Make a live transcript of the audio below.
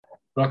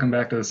Welcome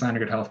back to the Sign of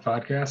Good Health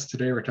podcast.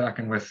 Today we're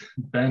talking with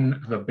Ben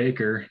the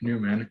Baker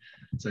Neumann.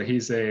 So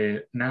he's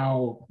a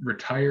now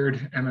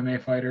retired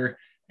MMA fighter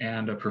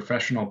and a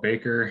professional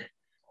baker,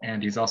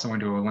 and he's also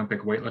into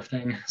Olympic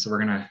weightlifting. So we're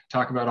going to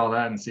talk about all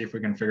that and see if we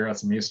can figure out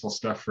some useful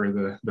stuff for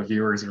the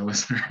viewers or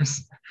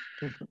listeners.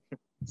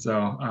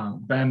 So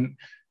Ben,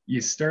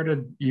 you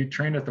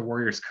trained at the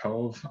Warriors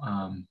Cove.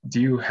 Do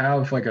you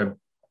have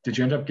did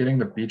you end up getting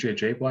the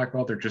BJJ black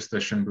belt or just the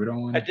Shimbudo I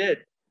one? did.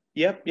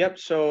 Yep.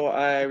 So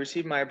I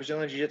received my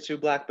Brazilian Jiu-Jitsu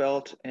black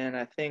belt, and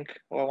I think,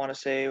 I want to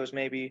say it was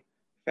maybe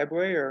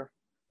February or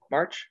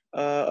March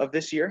of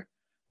this year.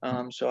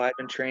 So I've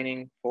been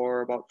training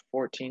for about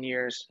 14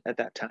 years at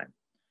that time.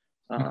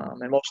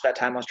 And most of that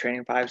time I was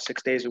training 5,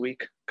 6 days a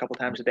week, a couple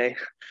times a day.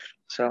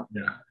 So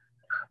Yeah.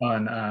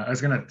 And I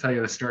was gonna tell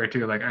you the story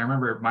too. Like I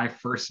remember my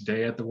first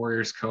day at the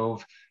Warriors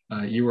Cove.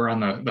 You were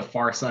on the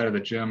far side of the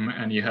gym,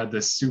 and you had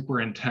this super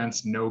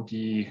intense no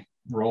gi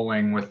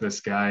rolling with this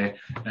guy,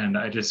 and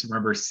I just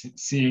remember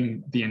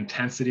seeing the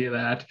intensity of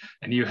that.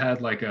 And you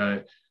had like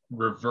a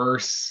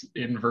reverse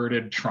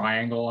inverted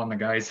triangle on the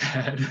guy's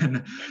head,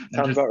 and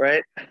sounds just about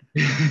right.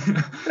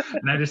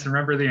 and I just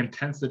remember the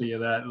intensity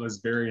of that was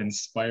very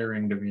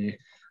inspiring to me.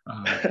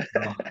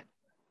 So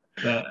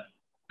that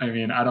I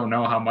mean, I don't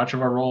know how much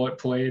of a role it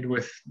played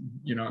with,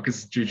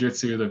 because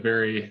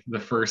jujitsu, the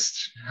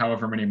first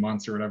however many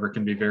months or whatever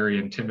can be very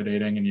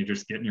intimidating and you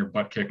just getting your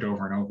butt kicked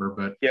over and over.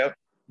 But Yep,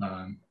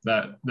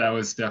 that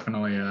was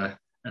definitely a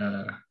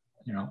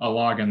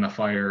log in the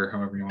fire,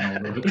 however you want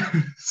to word it.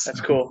 So,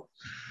 that's cool.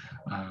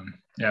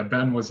 yeah,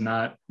 Ben was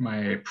not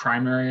my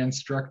primary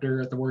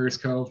instructor at the Warriors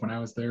Cove when I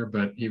was there,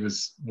 but he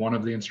was one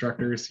of the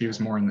instructors. He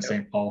was more in the Yep.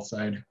 St. Paul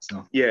side.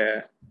 So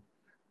Yeah.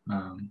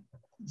 um,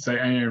 so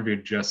I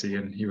interviewed Jesse,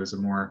 and he was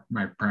my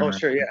Oh, primary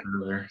sure. Yeah.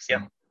 earlier.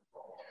 Yep.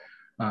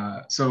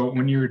 So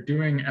when you were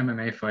doing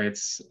MMA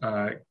fights,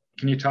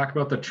 can you talk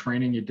about the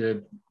training you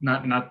did?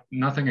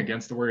 Nothing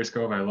against the Warriors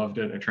Cove. I loved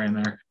it. I trained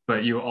there,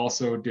 but you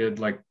also did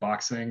like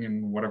boxing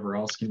and whatever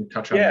else. Can you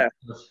touch on that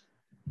Yeah.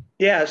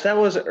 Yeah, so that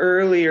was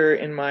earlier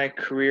in my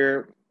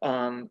career.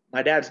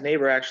 My dad's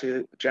neighbor, actually,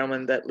 the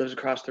gentleman that lives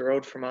across the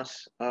road from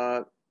us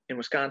in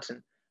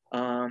Wisconsin,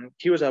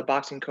 he was a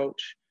boxing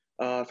coach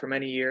for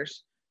many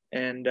years,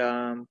 and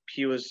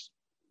he was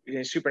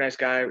a super nice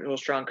guy, real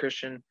strong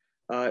Christian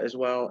as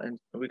well, and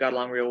we got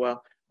along real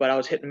well. But I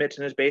was hitting mitts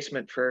in his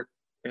basement for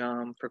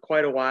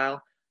quite a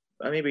while,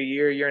 maybe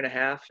a year and a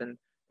half, and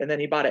then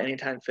he bought it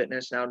Anytime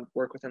Fitness, and I would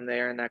work with him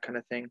there and that kind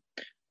of thing.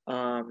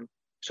 Um,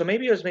 so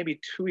maybe it was maybe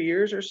 2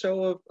 years or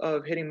so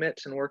of hitting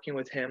mitts and working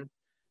with him.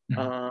 Mhm.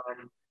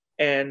 Um,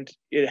 and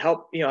it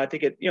helped, I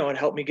think it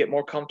helped me get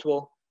more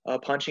comfortable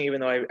punching, even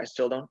though I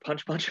still don't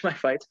punch much in my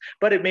fights,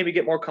 but it made me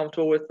get more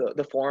comfortable with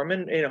the form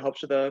and,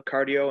 helps with the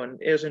cardio,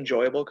 and it was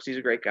enjoyable because he's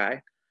a great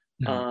guy.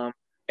 Mhm. Um,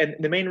 and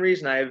the main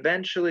reason I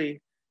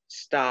eventually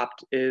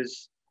stopped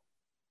is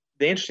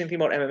the interesting thing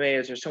about MMA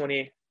is there's so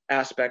many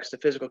aspects to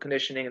physical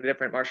conditioning and the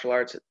different martial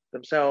arts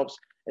themselves,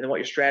 and then what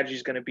your strategy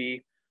is going to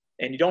be.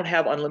 And you don't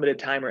have unlimited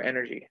time or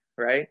energy,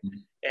 right?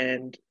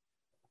 And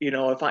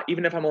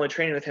even if I'm only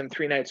training with him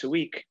 3 nights a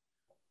week,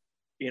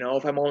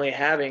 if I'm only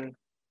having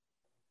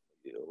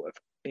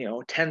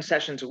 10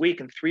 sessions a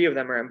week and 3 of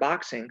them are in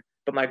boxing,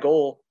 but my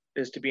goal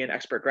is to be an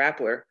expert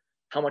grappler,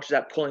 how much is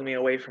that pulling me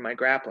away from my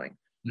grappling?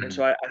 And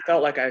so Mhm. I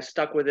felt like I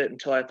stuck with it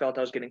until I felt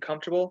I was getting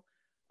comfortable.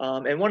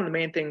 And one of the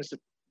main things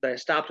that I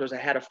stopped was I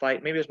had a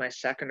fight. Maybe it was my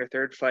second or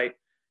third fight.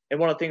 And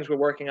one of the things we're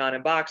working on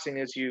in boxing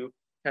is you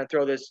kind of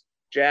throw this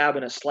jab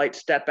and a slight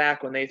step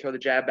back when they throw the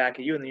jab back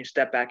at you, and then you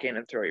step back in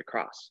and throw your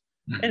cross.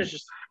 And it's Mhm.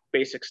 just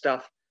basic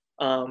stuff.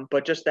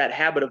 But just that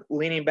habit of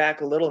leaning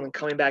back a little and then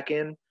coming back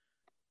in,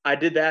 I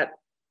did that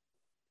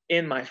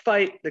in my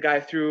fight. The guy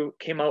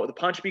came out with a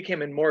punch,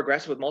 became more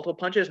aggressive with multiple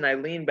punches, and I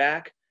leaned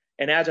back.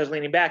 And as I was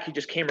leaning back, he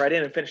just came right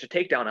in and finished a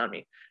takedown on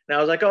me. And I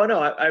was like, oh no,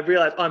 I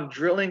realized I'm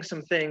drilling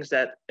some things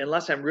that,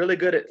 unless I'm really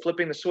good at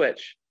flipping the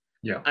switch,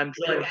 Yeah. I'm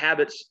drilling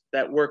habits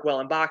that work well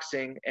in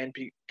boxing and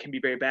can be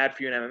very bad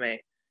for you in MMA.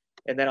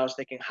 And then I was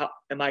thinking, how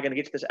am I going to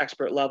get to this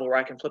expert level where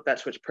I can flip that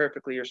switch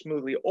perfectly or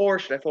smoothly? Or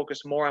should I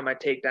focus more on my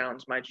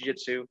takedowns, my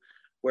jiu-jitsu,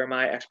 where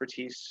my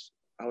expertise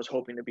I was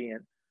hoping to be in?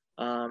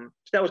 So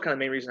that was kind of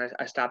the main reason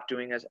I stopped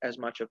doing as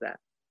much of that.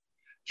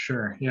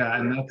 Sure. Yeah,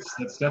 and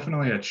that's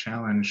definitely a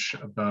challenge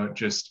about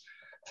just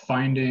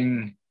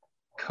finding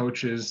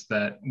coaches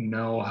that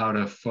know how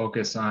to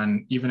focus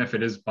on, even if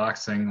it is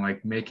boxing,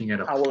 like making it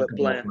How will it applicable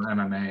blend? for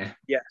MMA.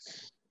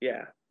 Yes.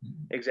 Yeah,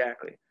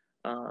 exactly.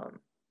 Um,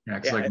 Yeah,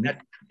 because yeah. like And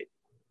that,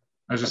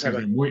 I was I'm just sorry,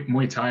 gonna go say, ahead.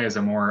 Muay Thai is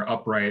a more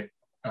upright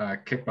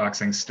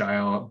kickboxing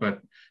style,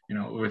 but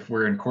if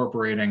we're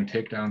incorporating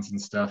takedowns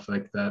and stuff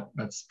like that,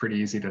 that's pretty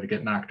easy to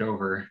get knocked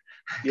over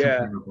Yeah.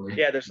 comparatively.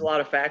 Yeah. There's a lot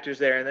of factors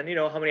there. And then,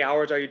 how many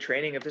hours are you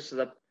training?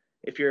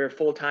 If you're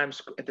full time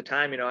at the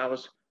time, I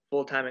was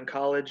full time in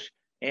college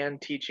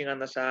and teaching on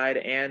the side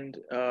and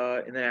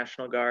in the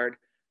National Guard.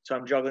 So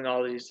I'm juggling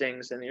all of these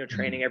things and, Mhm.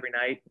 training every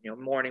night,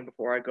 morning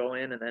before I go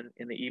in and then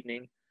in the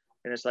evening.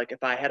 And it's like,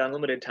 if I had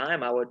unlimited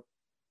time, I would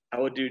I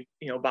would do,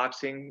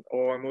 boxing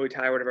or Muay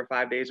Thai or whatever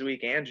 5 days a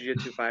week, and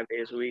jiu-jitsu 5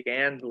 days a week,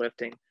 and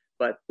lifting.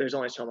 But there's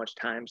only so much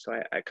time, so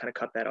I kind of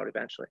cut that out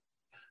eventually.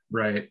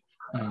 Right.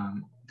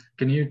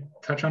 Can you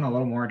touch on a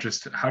little more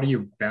just how do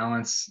you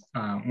balance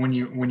when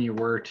you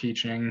were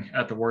teaching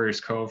at the Warriors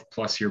Cove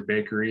plus your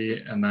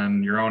bakery and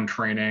then your own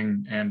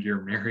training and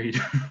you're married?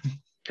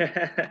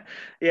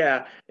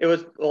 Yeah,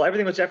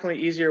 everything was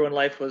definitely easier when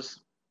life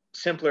was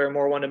simpler and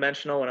more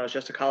one-dimensional when I was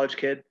just a college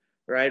kid,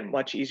 right?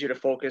 Much easier to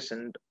focus,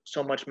 and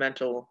so much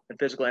mental and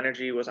physical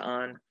energy was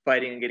on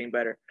fighting and getting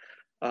better.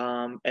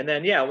 And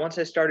then, yeah, once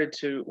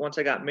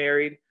I got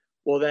married,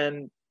 well,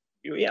 then,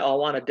 yeah, I'll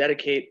want to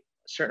dedicate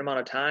a certain amount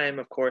of time,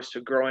 of course,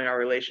 to growing our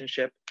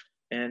relationship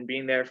and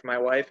being there for my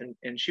wife.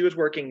 And she was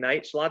working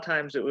nights. So a lot of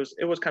times it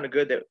was kind of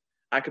good that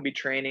I could be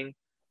training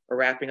or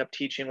wrapping up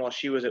teaching while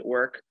she was at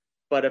work.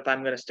 But if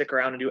I'm going to stick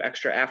around and do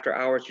extra after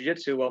hours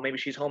jiu-jitsu, well, maybe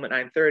she's home at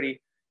 9:30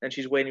 and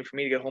she's waiting for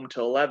me to get home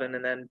till 11.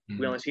 And then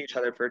we only see each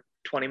other for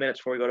 20 minutes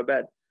before we go to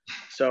bed.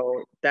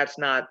 So that's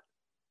not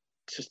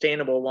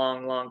sustainable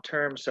long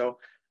term. So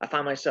I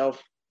found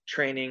myself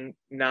training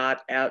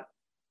not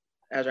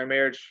as our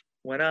marriage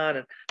went on,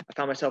 and I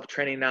found myself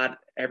training not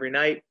every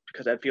night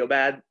because I'd feel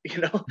bad,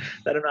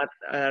 that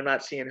I'm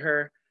not seeing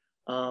her.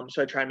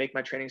 So I try and make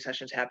my training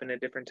sessions happen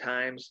at different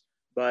times,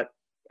 but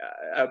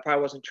I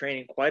probably wasn't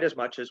training quite as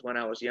much as when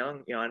I was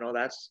young. I know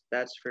that's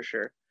for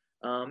sure.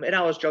 And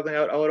I was juggling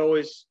out. I would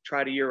always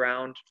try to year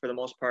round, for the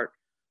most part,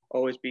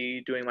 always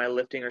be doing my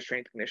lifting or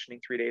strength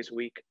conditioning 3 days a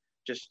week.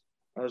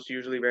 I was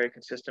usually very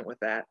consistent with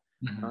that.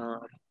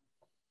 Mm-hmm.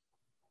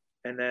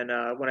 And then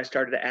when I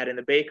started to add in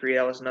the bakery,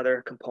 that was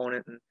another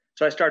component. And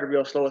so I started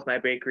real slow with my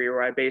bakery,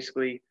 where I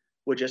basically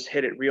would just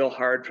hit it real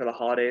hard for the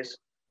holidays.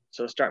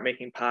 So start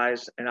making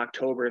pies in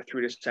October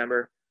through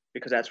December,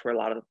 because that's where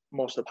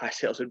most of the pie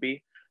sales would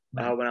be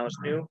when I was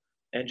new.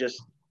 And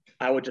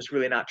I would just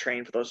really not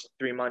train for those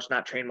 3 months,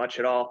 not train much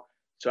at all.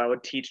 So I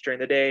would teach during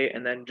the day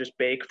and then just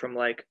bake from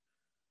like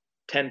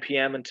 10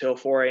 p.m. until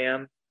 4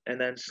 a.m. and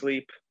then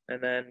sleep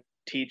and then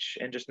teach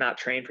and just not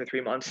train for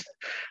 3 months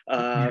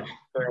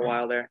for a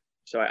while there.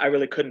 So I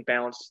really couldn't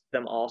balance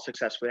them all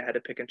successfully. I had to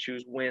pick and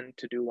choose when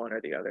to do one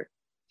or the other.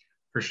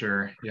 For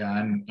sure. Yeah.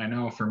 And I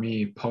know for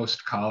me,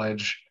 post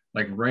college,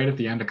 like right at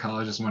the end of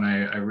college is when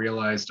I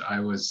realized I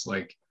was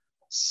like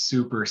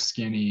super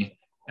skinny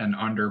and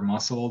under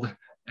muscled.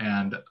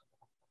 And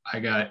I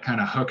got kind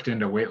of hooked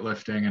into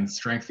weightlifting and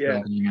strength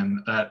building. And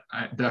that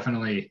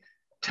definitely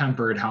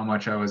tempered how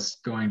much I was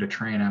going to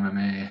train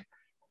MMA.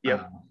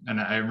 Yep. And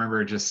I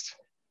remember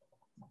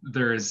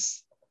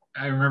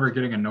I remember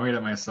getting annoyed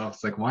at myself.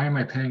 It's like, why am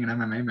I paying an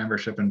MMA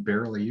membership and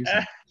barely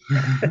using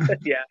it?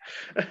 Yeah.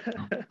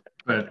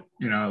 But,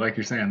 like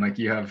you're saying, like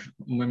you have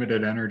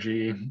limited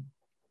energy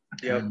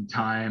and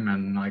time.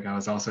 And like I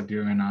was also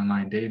doing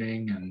online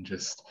dating and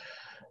just,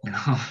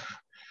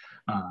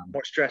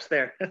 more stress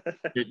there.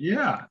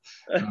 Yeah.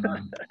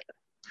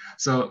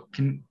 So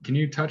can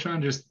you touch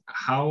on just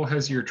how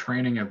has your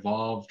training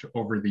evolved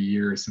over the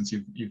years since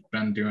you've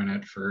been doing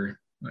it for,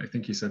 I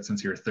think you said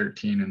since you were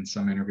 13 in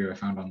some interview I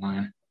found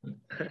online?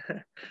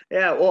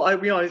 Yeah, well, I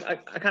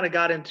kind of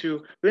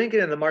we didn't get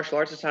into the martial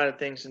arts side of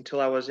things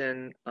until I was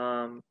in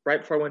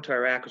right before I went to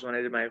Iraq was when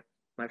I did my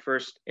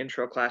first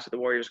intro class at the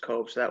Warriors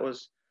Cove. So that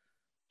was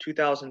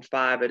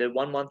 2005. I did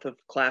 1 month of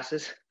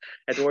classes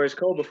at the Warriors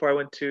Cove before I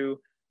went to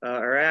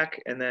Iraq,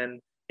 and then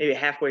maybe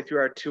halfway through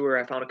our tour,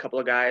 I found a couple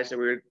of guys that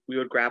we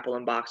would grapple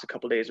and box a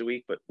couple days a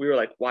week, but we were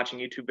like watching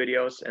YouTube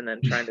videos and then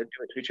trying to do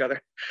it to each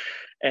other.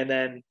 And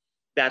then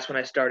that's when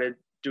I started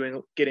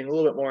getting a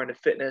little bit more into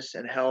fitness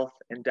and health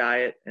and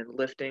diet and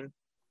lifting,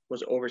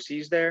 was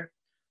overseas there.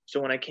 So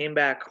when I came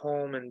back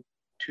home in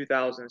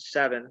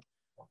 2007,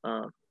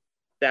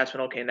 that's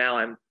when, okay, now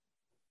I'm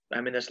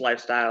in this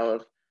lifestyle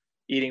of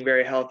eating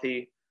very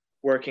healthy,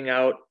 working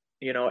out,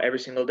 every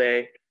single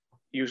day,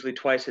 usually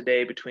twice a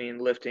day between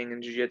lifting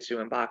and jiu-jitsu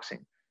and boxing.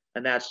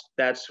 And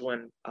that's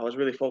when I was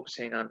really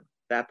focusing on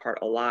that part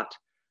a lot.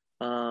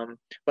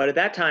 But at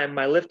that time,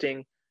 my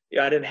lifting,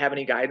 I didn't have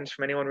any guidance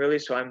from anyone really.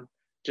 So I'm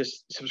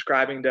just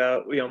subscribing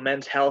to,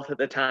 Men's Health at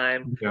the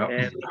time,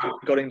 and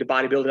going to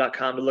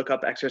bodybuilder.com to look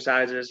up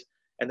exercises,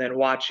 and then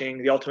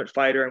watching The Ultimate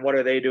Fighter and what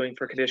are they doing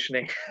for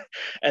conditioning,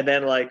 and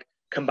then like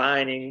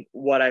combining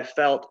what I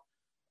felt.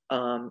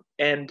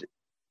 And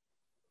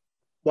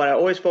what I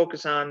always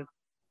focus on,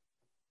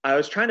 I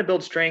was trying to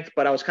build strength,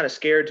 but I was kind of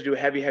scared to do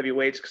heavy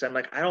weights because I'm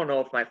like, I don't know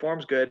if my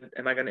form's good.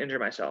 Am I going to injure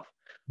myself?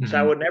 Mm-hmm. So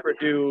I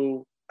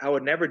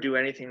would never do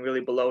anything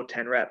really below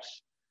 10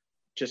 reps,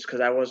 just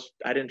because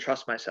I didn't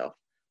trust myself.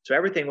 So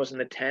everything was in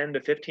the 10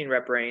 to 15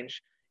 rep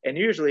range, and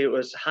usually it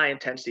was high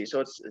intensity.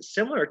 So it's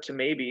similar to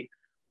maybe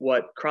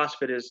what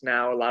CrossFit is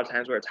now a lot of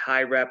times, where it's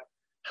high rep,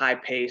 high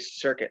pace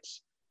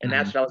circuits. And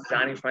mm-hmm. that's what I was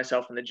designing for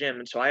myself in the gym.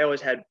 And so I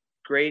always had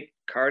great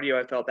cardio.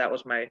 I felt that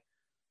was my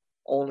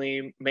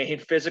only main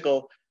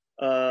physical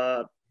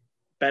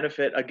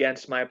benefit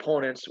against my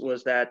opponents,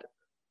 was that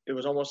it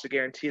was almost a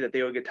guarantee that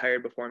they would get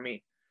tired before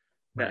me.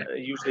 Right.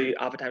 Usually,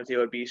 oftentimes they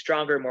would be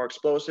stronger, more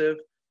explosive,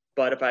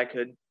 but if I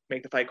could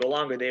make the fight go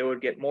longer, they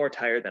would get more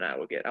tired than I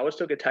would get. I would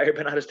still get tired,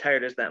 but not as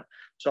tired as them.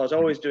 So I was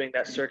always doing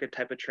that circuit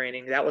type of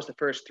training. That was the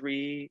first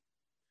 3-4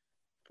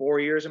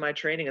 years of my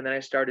training. And then I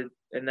started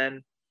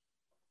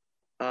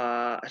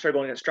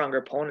going against stronger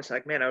opponents.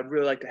 Like, man, I would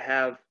really like to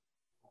have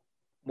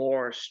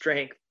more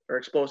strength or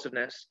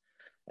explosiveness.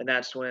 And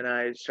that's when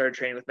I started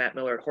training with Matt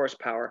Miller at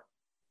Horsepower.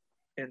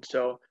 And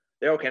so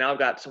they're okay. Now I've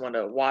got someone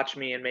to watch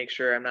me and make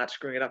sure I'm not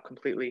screwing it up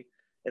completely.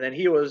 And then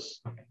he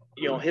was,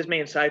 his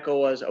main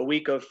cycle was a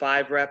week of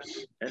 5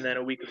 reps and then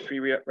a week of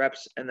 3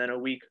 reps and then a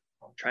week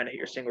trying to hit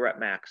your single rep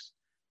max.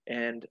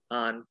 And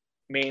on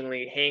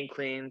mainly hang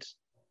cleans,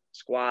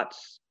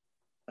 squats,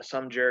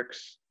 some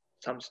jerks,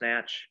 some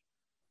snatch.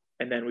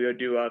 And then we would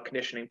do a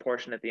conditioning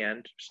portion at the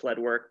end, sled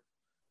work,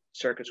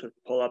 circuits with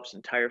pull-ups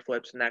and tire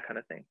flips and that kind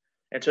of thing.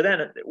 And so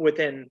then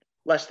within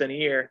less than a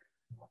year,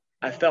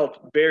 I felt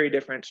very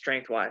different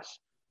strength-wise.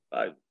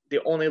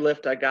 The only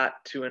lift I got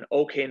to an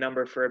okay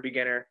number for a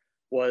beginner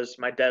was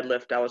my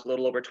deadlift. I was a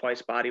little over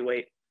twice body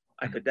weight.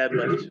 I could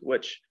deadlift,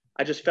 which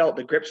I just felt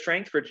the grip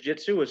strength for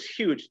jiu-jitsu was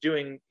huge.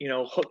 Doing,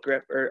 hook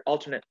grip or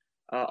alternate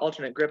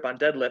grip on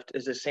deadlift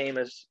is the same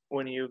as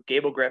when you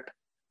gable grip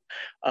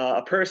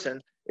a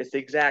person. It's the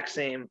exact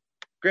same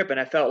grip. And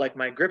I felt like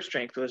my grip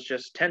strength was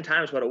just 10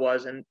 times what it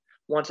was. And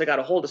once I got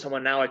a hold of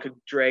someone, now I could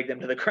drag them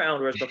to the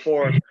ground, whereas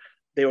before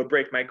they would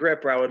break my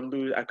grip or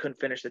I couldn't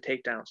finish the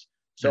takedowns.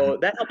 So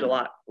that helped a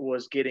lot,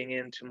 was getting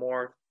into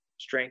more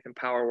strength and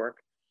power work.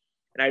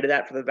 And I did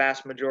that for the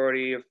vast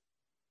majority of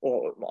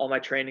all my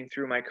training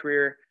through my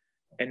career.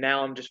 And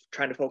now I'm just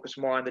trying to focus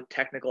more on the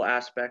technical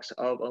aspects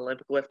of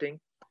Olympic lifting,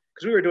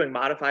 because we were doing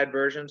modified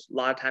versions a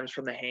lot of times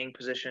from the hang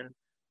position,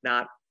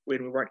 not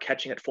when we weren't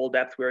catching at full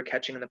depth, we were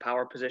catching in the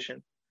power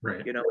position,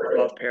 right,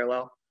 above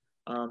parallel.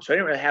 So I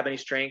didn't really have any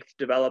strength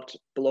developed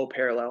below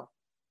parallel.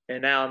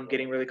 And now I'm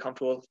getting really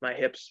comfortable with my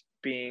hips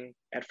being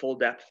at full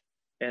depth,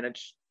 and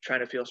it's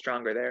trying to feel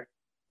stronger there.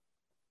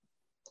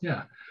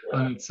 Yeah,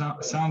 it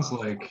sounds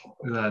like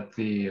that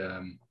the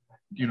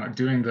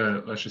doing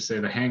the, let's just say,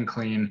 the hang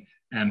clean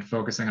and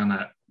focusing on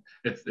that.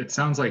 It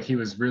sounds like he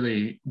was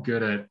really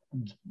good at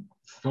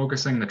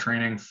focusing the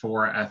training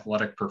for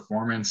athletic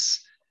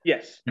performance.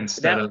 Yes.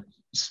 Instead of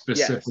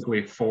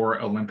specifically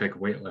for Olympic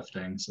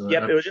weightlifting. So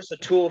it was just a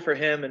tool for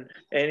him, and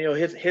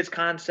his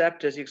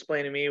concept, as he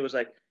explained to me, was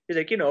like, he's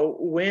like,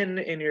 when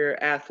in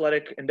your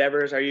athletic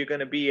endeavors are you going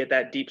to be at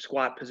that deep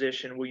squat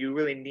position where you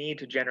really need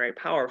to generate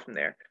power from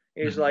there?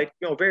 He's like,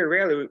 very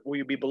rarely will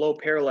you be below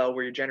parallel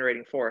where you're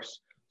generating force.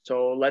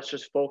 So let's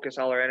just focus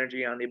all our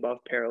energy on the above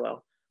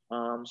parallel.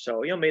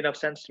 So made enough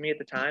sense to me at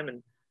the time,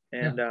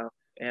 and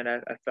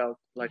I felt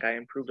like I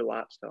improved a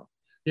lot. So.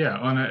 Yeah,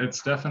 and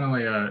it's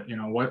definitely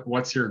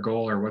what's your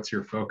goal or what's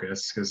your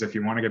focus? Because if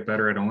you want to get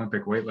better at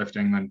Olympic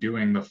weightlifting, then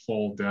doing the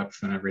full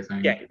depth and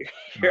everything. Yeah,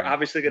 you're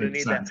obviously going to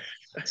need sense.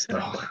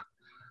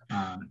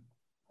 That.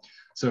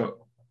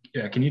 So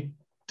yeah, can you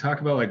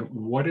talk about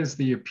what is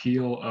the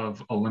appeal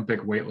of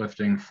Olympic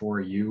weightlifting for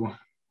you?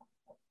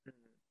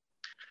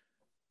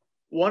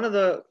 One of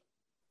the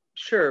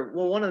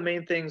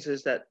main things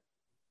is that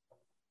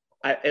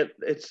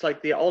it's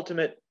like the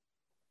ultimate.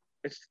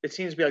 It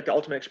seems to be like the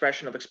ultimate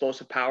expression of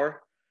explosive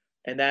power.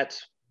 And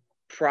that's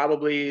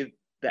probably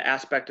the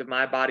aspect of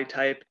my body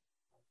type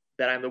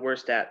that I'm the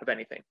worst at of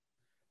anything.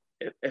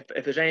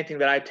 If there's anything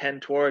that I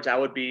tend towards, I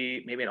would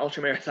be maybe an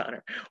ultra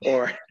marathoner,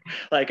 or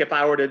like if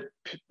I were to,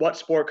 what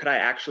sport could I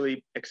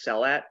actually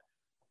excel at?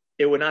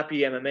 It would not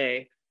be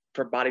MMA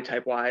for body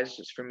type wise.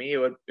 Just for me, it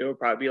would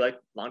probably be like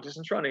long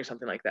distance running,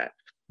 something like that.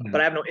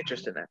 But I have no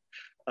interest in that.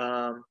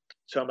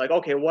 So I'm like,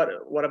 okay, what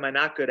am I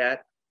not good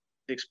at?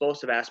 The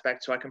explosive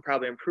aspect, so I can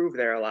probably improve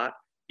there a lot,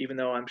 even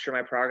though I'm sure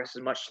my progress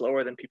is much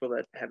slower than people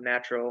that have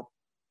natural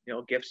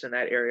gifts in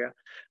that area.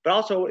 But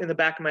also in the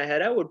back of my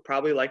head, I would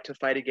probably like to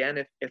fight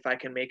again if I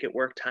can make it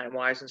work time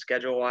wise and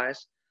schedule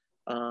wise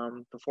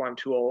before I'm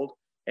too old.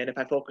 And if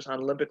I focus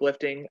on Olympic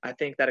lifting, I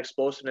think that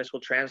explosiveness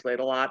will translate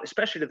a lot,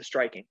 especially to the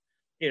striking.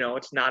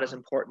 It's not as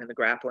important in the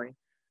grappling,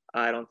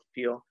 I don't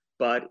feel,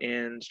 but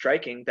in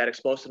striking, that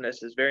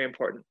explosiveness is very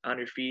important on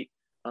your feet,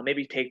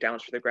 maybe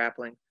takedowns for the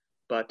grappling,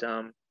 but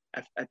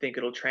I think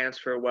it'll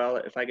transfer well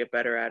if I get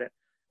better at it.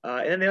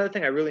 And then the other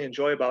thing I really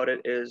enjoy about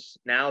it is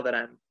now that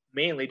I'm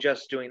mainly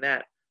just doing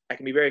that, I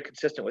can be very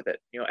consistent with it.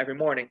 Every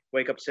morning,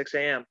 wake up 6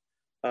 a.m.,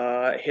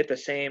 hit the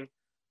same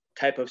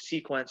type of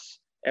sequence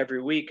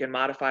every week and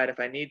modify it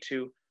if I need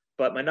to.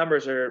 But my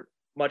numbers are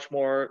much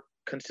more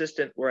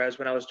consistent. Whereas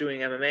when I was doing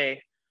MMA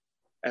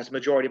as a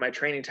majority of my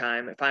training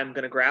time, if I'm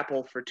going to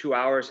grapple for 2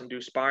 hours and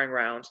do sparring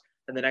rounds,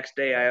 and the next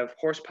day I have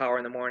horsepower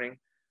in the morning,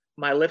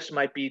 my lifts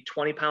might be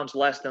 20 pounds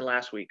less than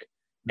last week.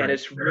 Right. And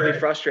it's really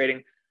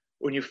frustrating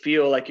when you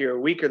feel like you're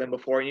weaker than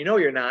before, and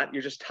you're not,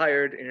 you're just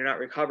tired and you're not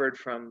recovered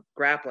from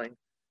grappling.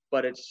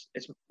 But it's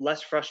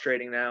less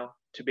frustrating now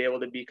to be able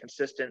to be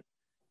consistent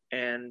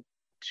and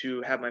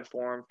to have my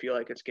form feel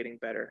like it's getting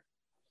better.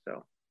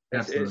 So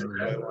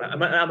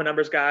I'm a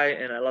numbers guy,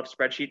 and I love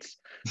spreadsheets.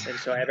 And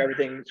so I have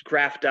everything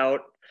graphed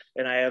out,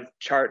 and I have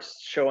charts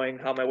showing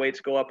how my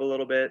weights go up a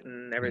little bit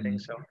and everything.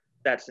 So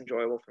that's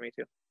enjoyable for me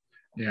too.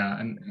 Yeah,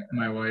 and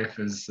my wife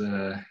is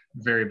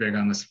very big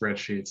on the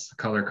spreadsheets,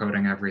 color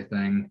coding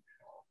everything.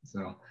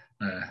 So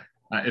uh,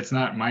 it's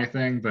not my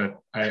thing, but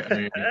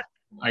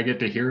I get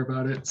to hear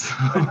about it. So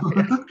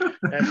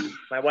And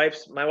my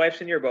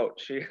wife's in your boat.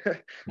 She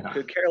yeah,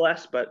 could care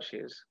less, but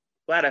she's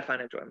glad I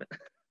find enjoyment.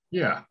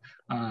 yeah.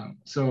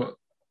 So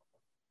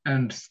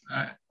and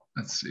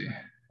let's see,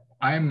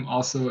 I'm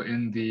also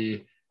in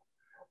the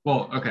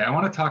well. Okay, I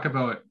want to talk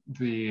about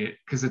the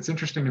because it's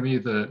interesting to me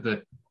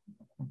the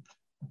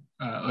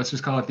let's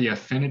just call it the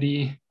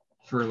affinity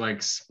for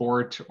like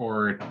sport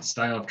or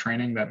style of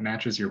training that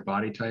matches your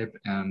body type.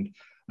 And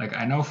like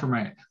I know for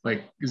my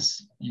like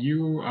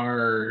you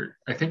are,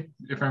 I think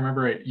if I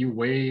remember right, you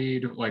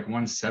weighed like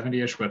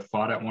 170-ish but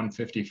fought at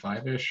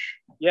 155-ish.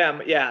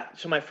 Yeah.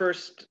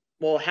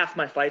 So half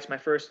my fights, my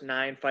first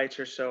 9 fights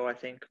or so, I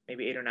think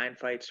maybe 8 or 9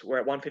 fights, were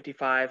at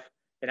 155,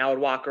 and I would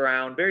walk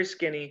around very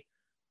skinny,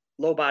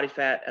 low body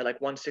fat at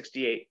like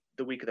 168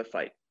 the week of the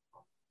fight,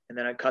 and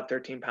then I'd cut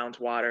 13 pounds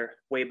water,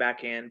 weigh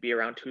back in, be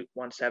around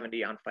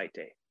 170 on fight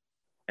day,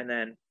 and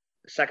then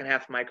the second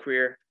half of my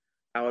career,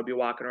 I would be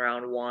walking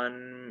around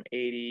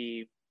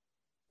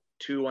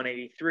 182,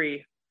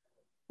 183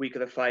 week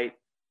of the fight,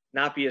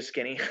 not be as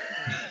skinny,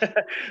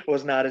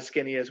 was not as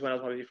skinny as when I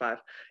was 155,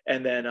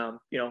 and then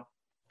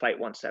fight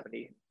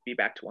 170, be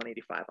back to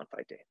 185 on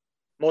fight day.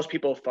 Most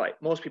people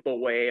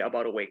weigh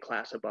about a weight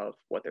class above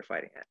what they're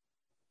fighting at.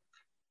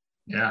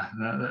 Yeah,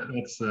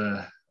 that's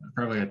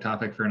probably a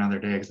topic for another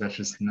day because that's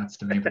just nuts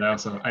to me. But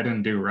I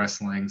didn't do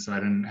wrestling, so I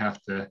didn't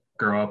have to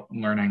grow up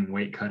learning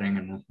weight cutting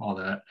and all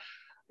that.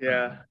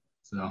 Yeah,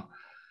 So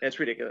it's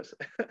ridiculous.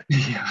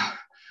 yeah.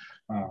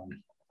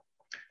 Um,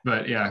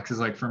 but yeah, because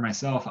like for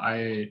myself,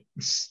 I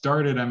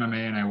started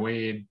MMA and I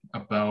weighed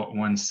about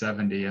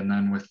 170, and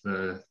then with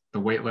the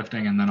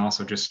weightlifting, and then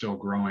also just still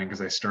growing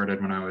because I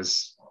started when I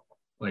was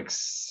like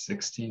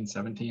 16,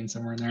 17,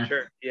 somewhere in there,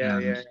 Sure.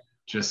 and Yeah.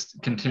 just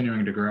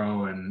continuing to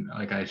grow, and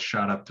like I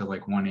shot up to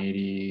like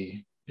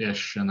 180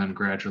 ish, and then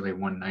gradually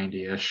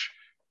 190 ish,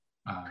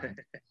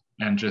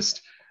 and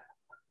just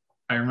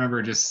I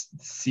remember just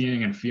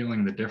seeing and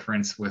feeling the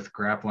difference with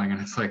grappling, and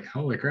it's like,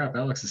 holy crap,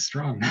 Alex is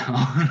strong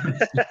now.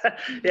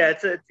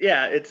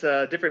 It's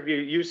a different view.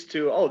 Used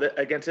to,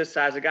 against this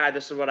size of guy,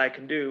 this is what I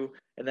can do,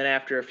 and then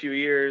after a few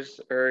years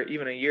or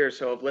even a year or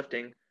so of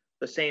lifting,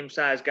 the same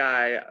size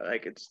guy,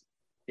 like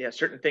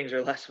certain things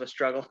are less of a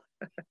struggle.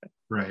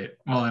 Right.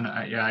 Well, and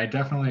I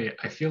definitely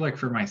I feel like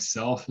for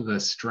myself the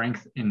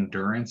strength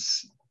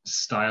endurance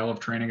style of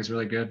training is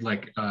really good.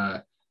 Like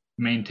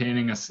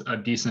maintaining a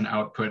decent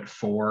output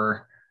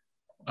for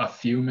a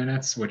few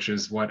minutes, which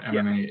is what Yep.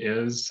 MMA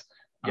is.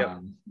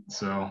 Yep.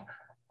 So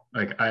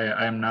like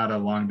I am not a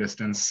long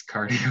distance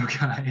cardio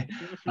guy,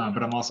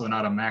 but I'm also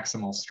not a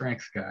maximal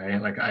strength guy.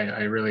 Like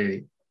I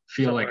really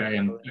feel like I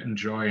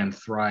enjoy and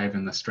thrive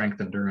in the strength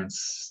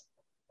endurance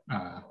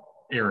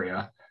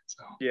area.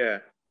 So Yeah.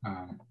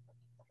 um,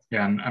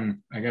 yeah, and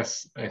I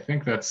guess I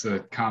think that's a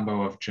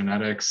combo of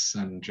genetics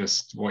and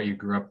just what you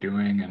grew up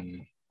doing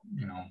and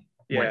you know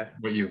Yeah.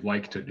 what you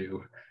like to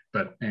do.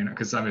 But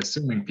because I'm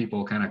assuming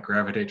people kind of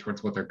gravitate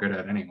towards what they're good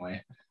at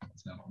anyway.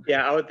 So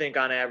Yeah, I would think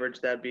on average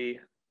that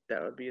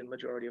would be the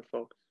majority of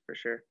folks for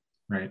sure.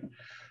 right.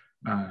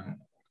 Uh,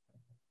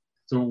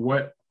 so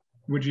what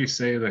would you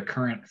say the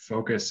current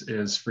focus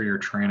is for your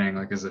training?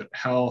 Like, is it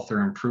health or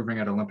improving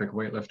at Olympic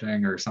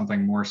weightlifting or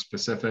something more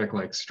specific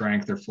like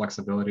strength or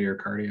flexibility or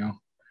cardio?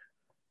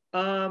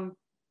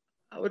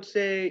 I would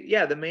say,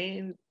 yeah,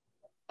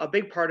 a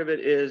big part of it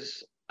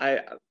is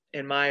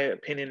in my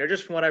opinion, or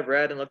just from what I've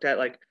read and looked at,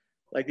 like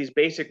these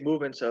basic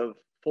movements of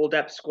full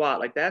depth squat,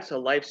 like that's a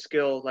life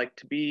skill. Like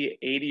to be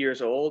 80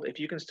 years old, if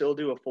you can still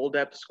do a full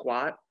depth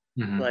squat,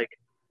 Mm-hmm. like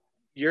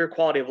your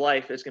quality of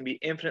life is going to be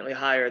infinitely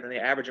higher than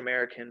the average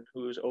American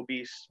who's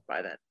obese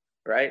by then,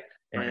 right?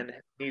 Right. And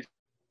needs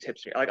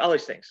tips, like all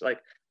these things. Like,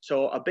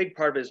 so a big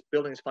part of it is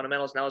building these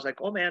fundamentals. And I was like,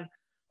 oh man,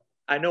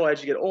 I know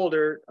as you get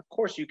older, of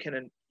course you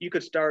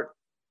could start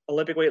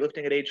Olympic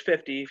weightlifting at age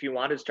 50 if you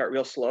wanted to start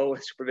real slow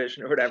with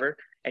supervision or whatever,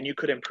 and you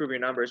could improve your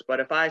numbers.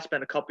 But if I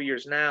spend a couple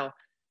years now,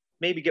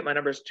 maybe get my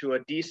numbers to a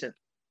decent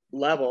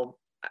level,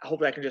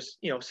 hopefully I can just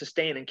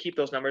sustain and keep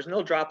those numbers, and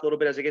they'll drop a little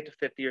bit as I get to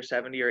 50 or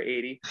 70 or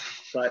 80.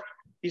 But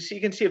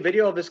you can see a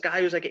video of this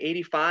guy who's like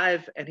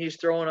 85 and he's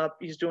doing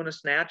a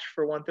snatch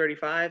for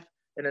 135,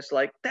 and it's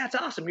like, that's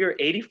awesome. You're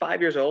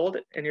 85 years old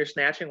and you're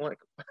snatching like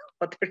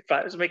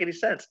 135. Doesn't make any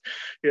sense,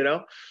 you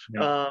know.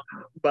 Yeah.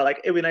 But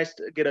like it'd be nice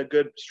to get a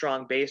good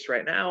strong base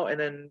right now, and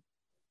then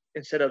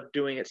instead of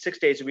doing it 6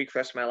 days a week for the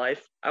rest of my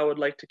life, I would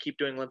like to keep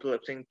doing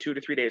lifting 2 to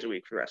 3 days a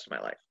week for the rest of my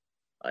life.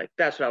 Like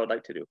that's what I would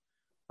like to do.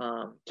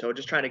 So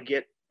just trying to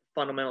get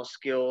fundamental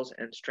skills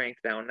and strength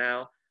down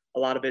now. A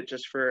lot of it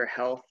just for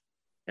health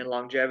and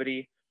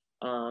longevity,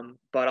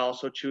 but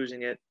also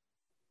choosing it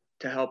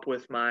to help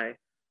with my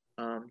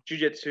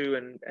jiu-jitsu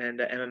and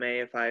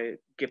MMA if I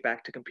get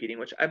back to competing,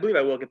 which I believe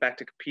I will get back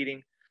to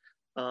competing.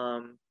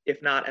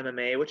 If not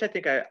MMA, which I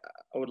think I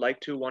would like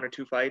to, 1 or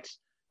 2 fights.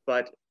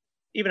 But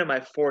even in my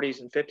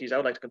 40s and 50s, I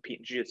would like to compete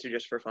in jiu-jitsu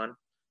just for fun.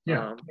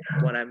 Yeah.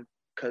 When I'm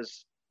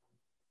because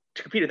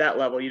to compete at that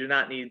level, you do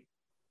not need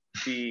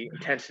the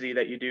intensity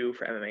that you do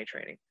for MMA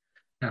training.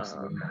 As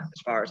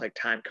far as like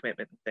time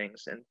commitment and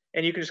things,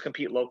 and you can just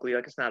compete locally.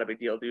 Like, it's not a big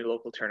deal. Do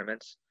local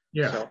tournaments.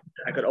 Yeah. So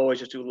I could always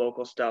just do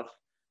local stuff.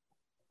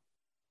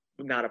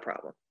 Not a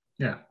problem.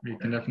 Yeah, you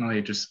can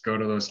definitely just go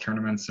to those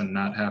tournaments and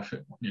not have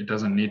it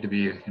doesn't need to be,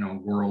 you know,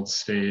 world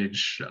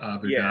stage,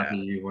 Abu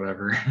Dhabi,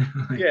 whatever.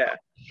 Yeah,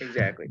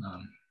 exactly.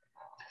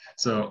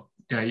 So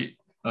yeah,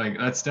 like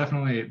that's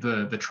definitely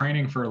the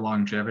training for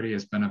longevity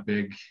has been a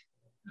big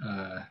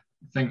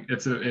thing.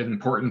 It's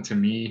important to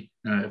me.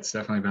 It's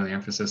definitely been the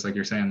emphasis, like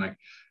you're saying, like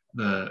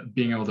the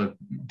being able to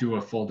do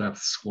a full depth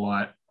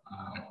squat.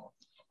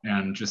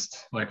 And just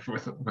like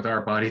with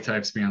our body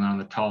types being on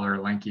the taller,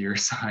 lankier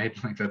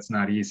side, like that's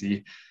not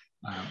easy.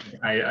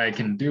 I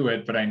can do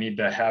it, but I need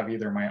to have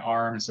either my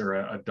arms or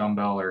a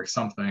dumbbell or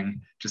something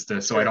just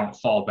to, so I don't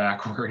fall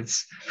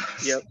backwards.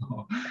 Yep.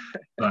 So,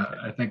 but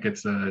I think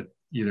it's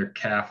either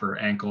calf or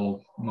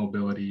ankle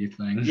mobility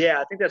thing. Yeah,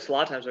 I think that's a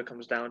lot of times what it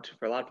comes down to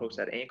for a lot of folks,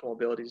 that ankle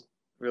mobility is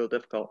real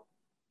difficult.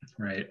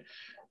 Right.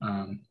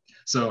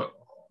 So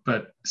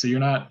you're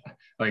not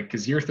like,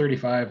 because you're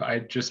 35, I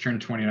just turned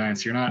 29,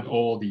 so you're not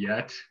old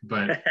yet,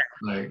 but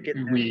like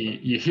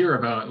you hear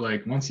about,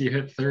 like, once you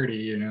hit 30,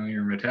 you know,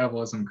 your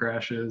metabolism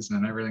crashes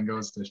and everything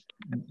goes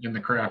in the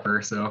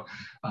crapper. So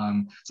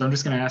I'm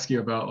just going to ask you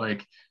about,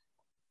 like,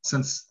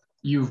 since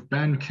you've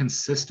been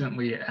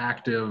consistently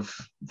active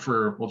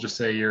for, we'll just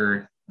say,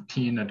 your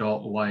teen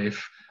adult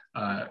life,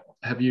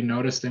 have you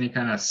noticed any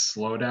kind of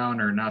slowdown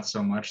or not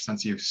so much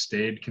since you've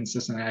stayed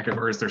consistently active,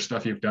 or is there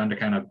stuff you've done to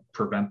kind of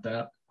prevent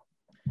that?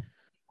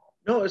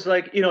 No, it's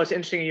like, you know, it's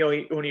interesting, you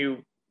know, when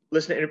you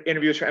listen to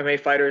interviews for MMA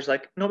fighters,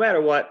 like, no matter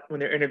what, when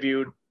they're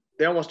interviewed,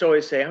 they almost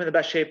always say, I'm in the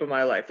best shape of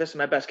my life. This is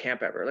my best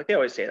camp ever. Like, they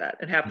always say that.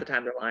 And half the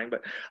time they're lying,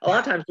 but a lot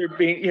of times they're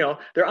being, you know,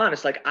 they're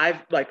honest. Like,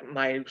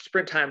 my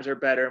sprint times are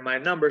better. My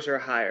numbers are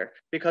higher,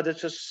 because it's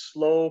just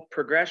slow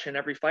progression.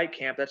 Every fight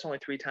camp, that's only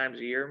 3 times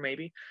a year,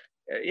 maybe.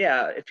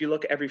 Yeah, if you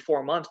look every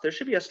 4 months, there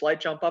should be a slight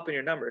jump up in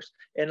your numbers.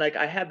 And like,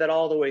 I had that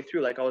all the way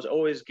through. Like, I was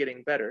always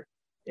getting better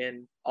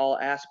in all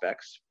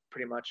aspects,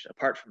 pretty much,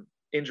 apart from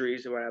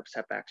injuries or whatever,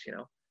 setbacks, you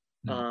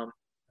know.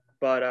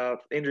 But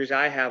injuries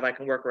I have, I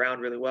can work around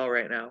really well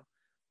right now.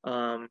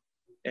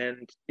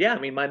 And yeah, I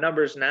mean, my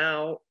numbers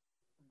now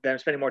that I'm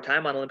spending more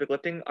time on Olympic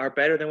lifting are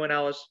better than when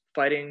I was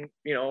fighting,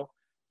 you know,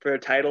 for a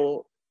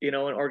title, you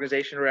know, an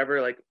organization or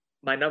whatever. Like,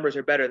 my numbers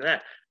are better than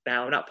that.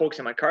 Now, I'm not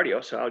focusing on my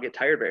cardio, so I'll get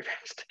tired very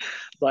fast.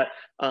 But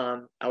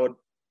I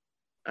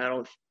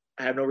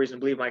have no reason to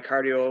believe my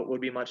cardio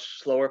would be much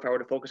slower if I were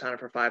to focus on it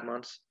for 5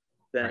 months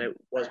than it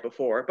was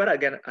before. But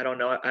again, I don't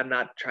know. I'm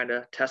not trying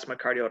to test my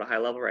cardio at a high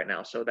level right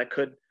now. So that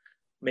could,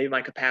 maybe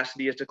my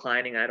capacity is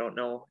declining. I don't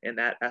know in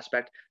that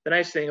aspect. The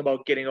nice thing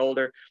about getting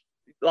older,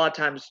 a lot of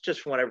times,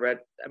 just from what I've read,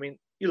 I mean,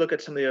 you look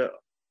at some of the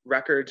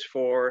records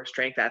for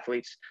strength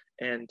athletes,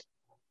 and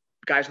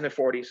guys in their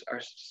 40s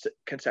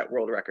can set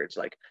world records.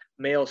 Like,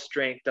 male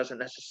strength doesn't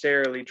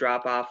necessarily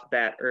drop off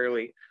that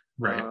early.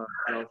 Right.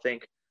 I don't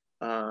think.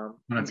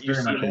 It's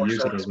very much a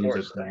use it or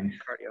lose it thing.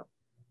 Cardio.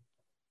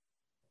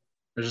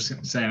 I was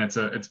just saying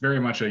it's very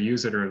much a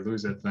use it or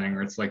lose it thing,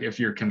 where it's like, if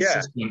you're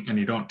consistent and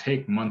you don't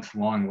take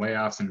month-long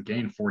layoffs and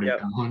gain 40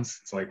 pounds,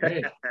 it's like,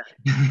 hey,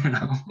 you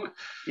know?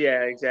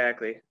 Yeah,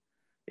 exactly.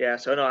 Yeah,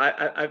 so no,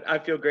 I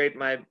feel great.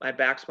 My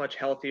back's much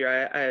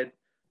healthier. I had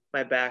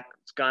my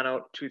back's gone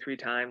out 2-3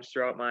 times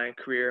throughout my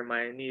career.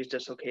 My knees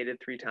dislocated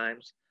 3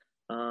 times,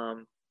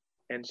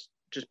 and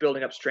just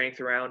building up strength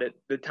around it.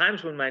 The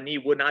times when my knee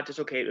would not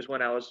dislocate was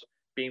when I was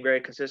being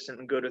very consistent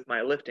and good with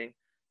my lifting.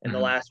 In the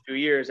last few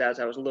years, as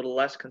I was a little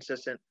less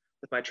consistent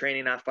with my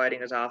training, not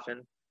fighting as often,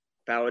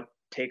 if I would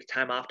take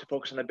time off to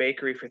focus on the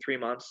bakery for 3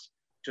 months,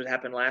 which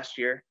happened last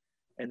year,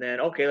 and then,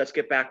 okay, let's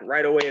get back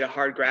right away to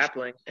hard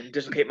grappling and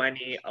dislocate my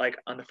knee like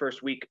on the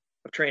first week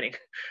of training,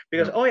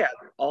 because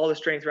all the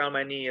strength around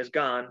my knee is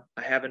gone.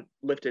 I haven't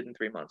lifted in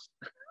 3 months.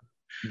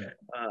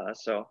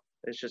 So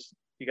it's just,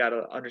 you got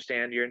to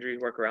understand your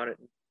injuries, work around it.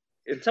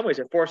 In some ways,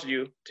 it forces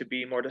you to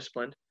be more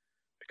disciplined,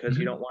 because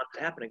you don't want it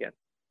to happen again.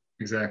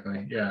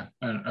 Exactly. Yeah.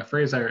 And a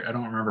phrase, I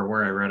don't remember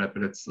where I read it,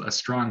 but it's a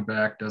strong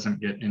back doesn't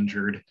get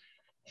injured.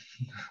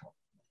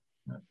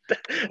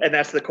 And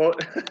that's the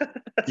quote.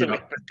 That's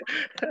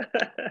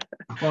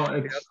well,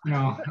 it's, you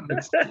know,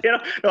 it's, you know,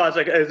 no, I was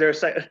like, is there a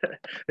second?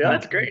 Yeah,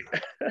 that's great.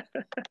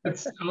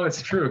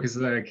 It's true, because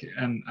like,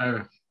 and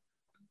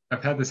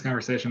I've had this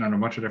conversation on a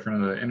bunch of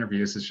different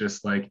interviews. It's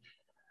just like,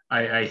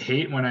 I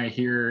hate when I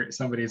hear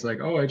somebody's like,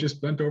 oh, I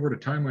just bent over to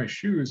tie my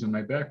shoes and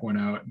my back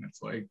went out, and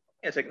it's like,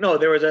 it's like, no,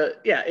 there was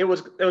it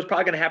was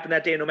probably going to happen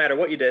that day no matter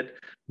what you did,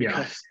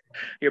 because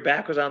your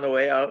back was on the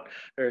way out,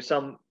 or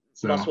some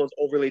muscle was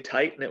overly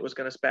tight and it was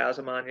going to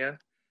spasm on you.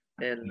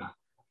 And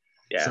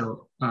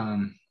so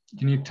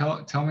can you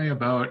tell me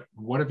about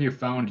what have you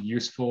found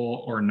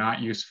useful or not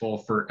useful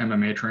for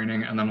MMA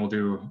training, and then we'll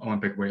do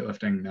Olympic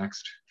weightlifting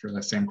next for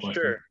that same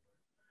question. Sure.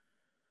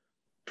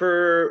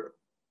 For,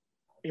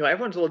 you know,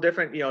 everyone's a little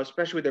different, you know,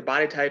 especially with their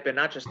body type, and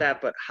not just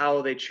that, but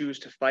how they choose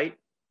to fight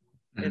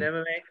in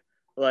MMA.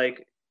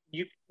 Like,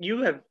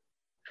 you have,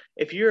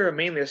 if you're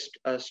mainly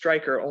a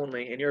striker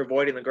only and you're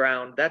avoiding the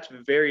ground, that's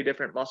very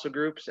different muscle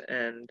groups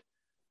and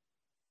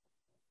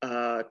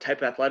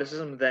type of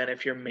athleticism than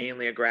if you're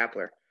mainly a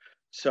grappler.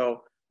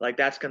 So like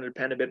that's going to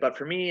depend a bit. But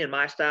for me and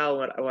my style,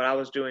 what I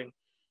was doing,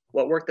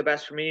 what worked the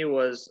best for me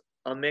was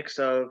a mix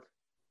of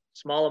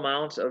small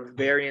amounts of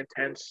very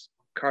intense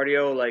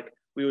cardio. Like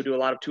we would do a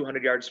lot of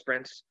 200-yard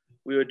sprints.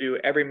 We would do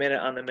every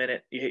minute on the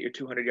minute you hit your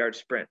 200-yard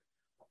sprint.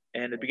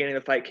 And at the beginning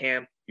of the fight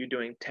camp, you're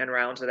doing 10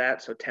 rounds of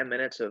that. So 10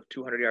 minutes of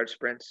 200-yard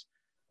sprints.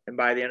 And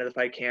by the end of the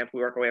fight camp,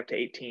 we work our way up to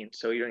 18.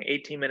 So you're doing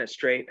 18 minutes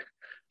straight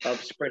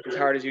of sprint as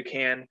hard as you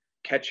can,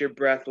 catch your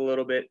breath a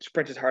little bit,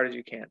 sprint as hard as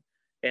you can.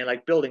 And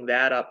like building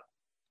that up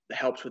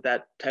helps with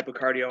that type of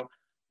cardio.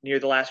 Near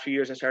the last few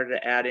years, I started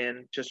to add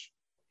in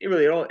it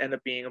really all end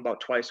up being about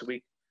twice a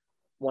week,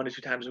 1 to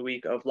 2 times a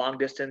week of long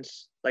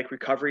distance, like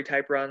recovery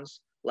type runs,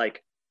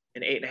 like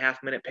an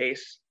 8.5-minute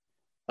pace,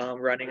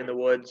 running in the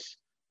woods.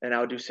 And I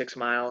would do 6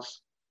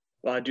 miles.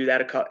 Do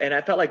that and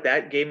I felt like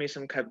that gave me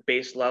some kind of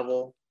base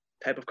level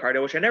type of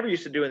cardio, which I never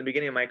used to do in the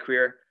beginning of my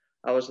career.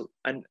 I was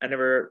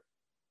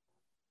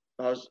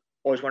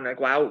always wondering,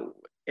 like, wow,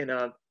 in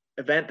a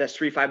event that's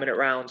 3 5-minute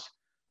rounds,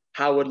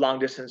 how would long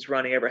distance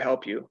running ever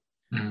help you?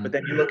 Mm-hmm. But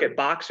then you look at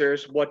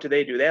boxers, what do?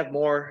 They have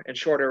more and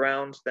shorter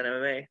rounds than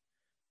MMA,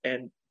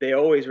 and they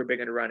always were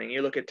big into running.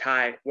 You look at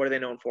Thai, what are they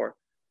known for?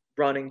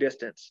 Running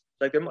distance.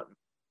 Like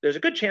there's a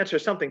good chance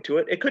there's something to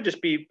it. It could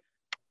just be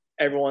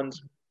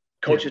everyone's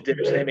coaches did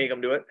it, so they make them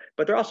do it.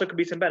 But there also could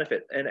be some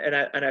benefit,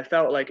 and I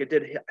felt like it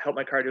did help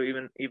my cardio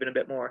even a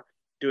bit more,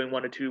 doing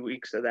 1 to 2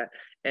 weeks of that.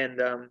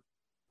 And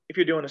if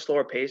you're doing a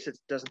slower pace, it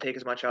doesn't take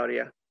as much out of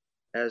you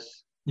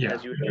as you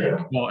would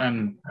think. Well,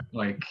 and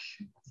like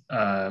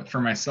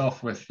for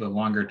myself with the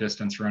longer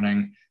distance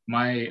running,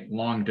 my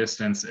long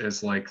distance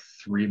is like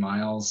 3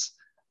 miles,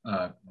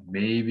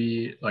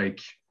 maybe like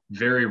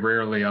very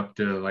rarely up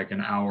to like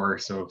an hour,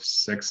 so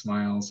 6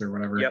 miles or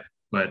whatever. Yep.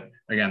 But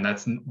again,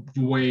 that's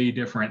way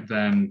different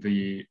than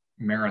the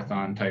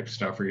marathon type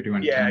stuff where you're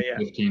doing 10,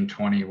 15,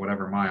 20,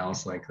 whatever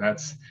miles. Like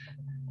that's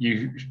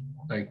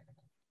like,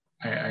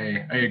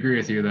 I agree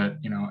with you that,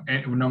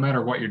 no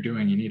matter what you're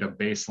doing, you need a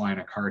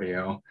baseline of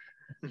cardio,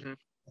 mm-hmm.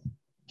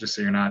 just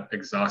so you're not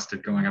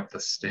exhausted going up the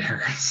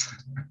stairs.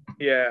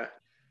 Yeah.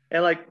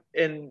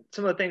 And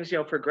some of the things,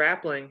 for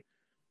grappling,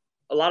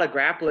 a lot of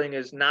grappling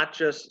is not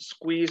just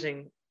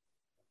squeezing,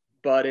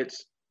 but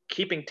it's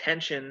keeping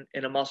tension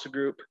in a muscle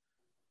group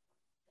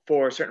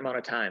for a certain amount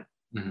of time.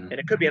 Mm-hmm. And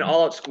it could be an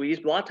all-out squeeze,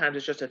 but a lot of times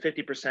it's just a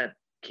 50%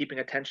 keeping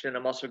a tension in a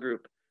muscle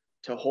group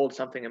to hold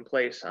something in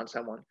place on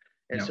someone.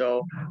 And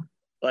so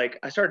like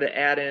I started to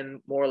add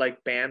in more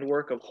like band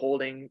work of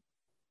holding,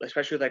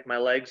 especially with like my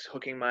legs,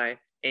 hooking my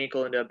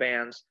ankle into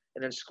bands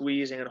and then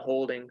squeezing and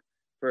holding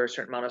for a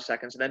certain amount of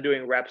seconds, and then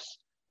doing reps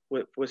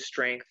with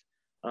strength,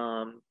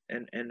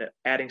 and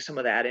adding some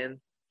of that in,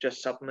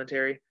 just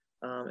supplementary.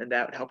 And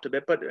that helped a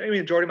bit. But I mean,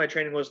 majority of my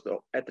training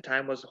at the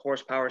time was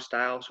horsepower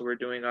style. So we're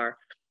doing our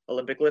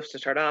Olympic lifts to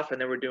start off, and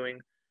then we're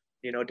doing,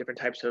 different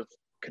types of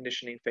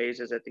conditioning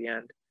phases at the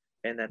end.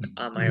 And then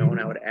on my own,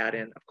 I would add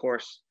in, of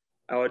course,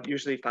 I would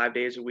usually 5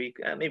 days a week,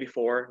 maybe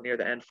 4 near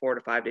the end, 4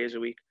 to 5 days a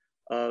week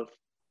of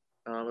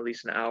at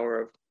least an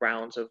hour of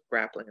rounds of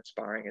grappling and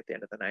sparring at the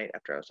end of the night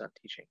after I was done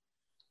teaching.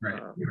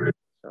 Right.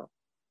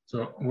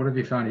 So what have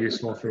you found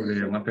useful for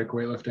the Olympic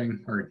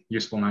weightlifting, or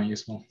useful, not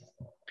useful?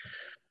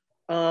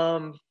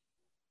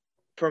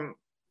 From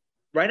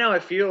right now, I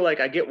feel like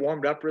I get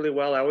warmed up really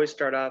well. I always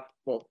start off,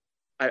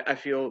 I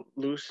feel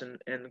loose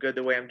and good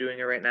the way I'm doing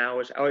it right now.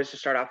 I always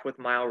just start off with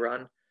a mile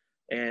run.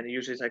 And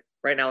usually it's like,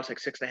 right now it's like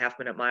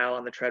 6.5-minute mile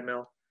on the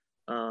treadmill.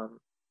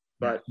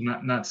 But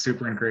not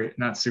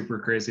super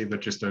crazy,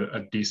 but just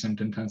a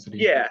decent intensity.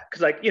 Yeah.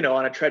 Cause like,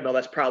 on a treadmill,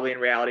 that's probably in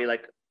reality,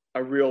 like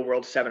a real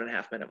world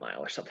 7.5-minute mile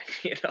or something,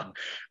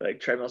 like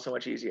treadmill's so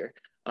much easier.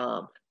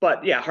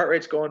 But yeah, heart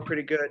rate's going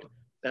pretty good.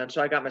 And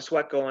so I got my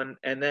sweat going,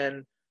 and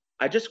then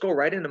I just go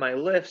right into my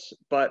lifts.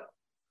 But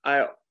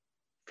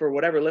for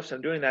whatever lifts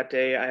I'm doing that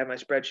day, I have my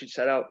spreadsheet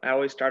set out. I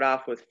always start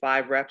off with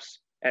 5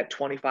 reps at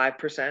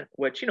 25%,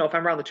 which, if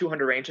I'm around the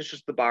 200 range, it's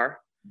just the bar.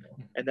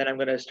 And then I'm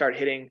going to start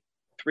hitting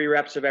 3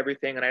 reps of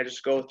everything. And I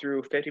just go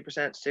through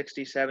 50%,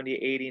 60, 70,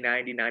 80,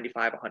 90,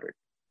 95, 100.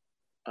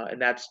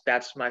 And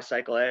that's my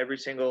cycle every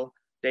single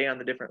day on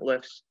the different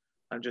lifts.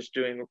 I'm just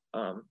doing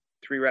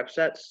 3 rep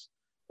sets,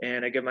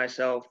 and I give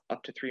myself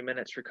up to 3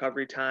 minutes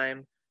recovery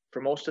time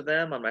for most of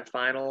them. On my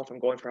final, if I'm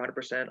going for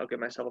 100%, I'll give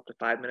myself up to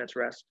 5 minutes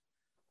rest.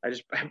 I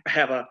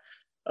have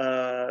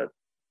a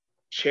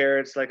chair.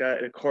 It's like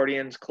an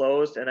accordion's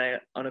closed, and I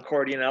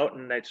unaccordion out,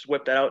 and I just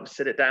whip that out and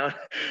sit it down.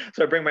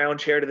 So I bring my own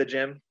chair to the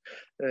gym,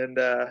 and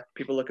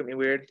people look at me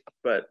weird,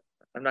 but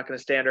I'm not going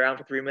to stand around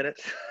for 3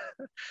 minutes.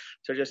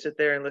 So just sit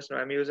there and listen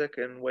to my music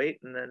and wait,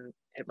 and then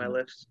hit my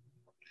lifts.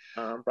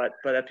 But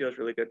that feels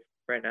really good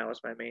right now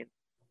as my main.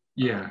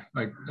 Yeah,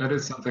 like that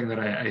is something that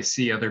I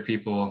see other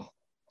people,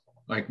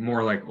 like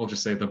more like, we'll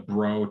just say the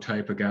bro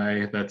type of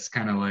guy that's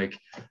kind of like,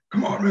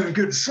 come on man,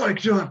 get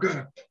psyched up,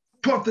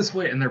 pump this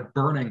weight, and they're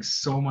burning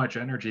so much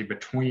energy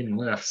between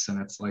lifts,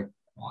 and it's like,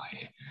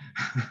 why?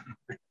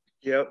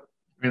 Yep.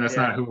 I mean, that's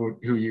Yeah. not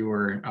who you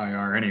or I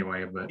are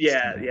anyway, but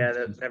Yeah. Yeah.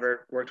 That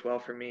never worked well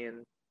for me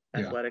in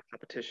yeah. athletic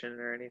competition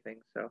or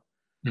anything. So.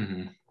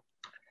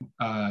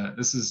 Mm-hmm.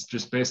 This is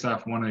just based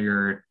off one of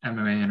your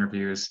MMA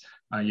interviews.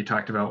 You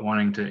talked about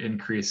wanting to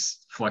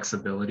increase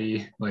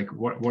flexibility. Like,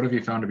 what have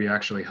you found to be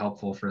actually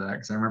helpful for that?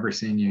 Because I remember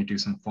seeing you do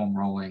some foam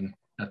rolling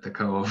at the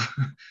Cove.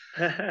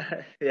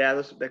 Yeah,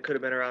 that could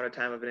have been around a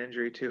time of an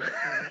injury too.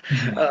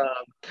 Yeah.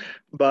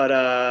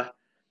 But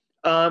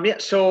yeah.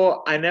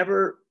 So I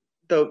never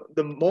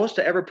the most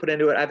I ever put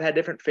into it. I've had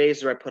different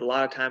phases where I put a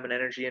lot of time and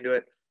energy into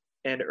it.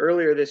 And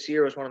earlier this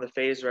year was one of the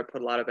phases where I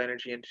put a lot of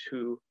energy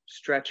into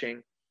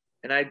stretching,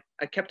 and I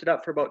kept it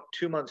up for about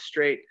 2 months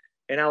straight.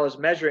 And I was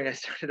measuring. I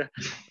started,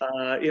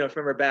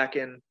 remember back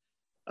in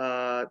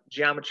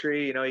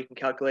geometry, you can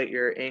calculate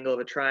your angle of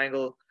a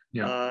triangle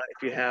Yeah.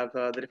 if you have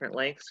the different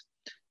lengths.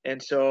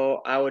 And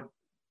so I would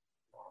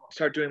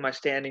start doing my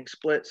standing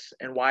splits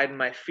and widen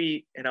my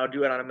feet, and I would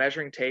do it on a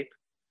measuring tape.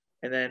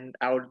 And then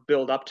I would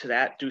build up to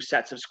that, do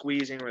sets of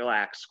squeezing,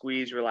 relax,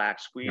 squeeze,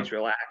 relax, squeeze, Yep.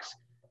 relax,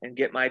 and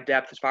get my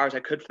depth as far as I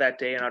could for that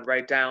day. And I'd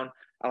write down,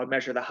 I would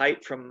measure the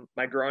height from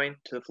my groin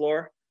to the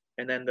floor,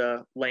 and then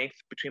the length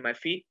between my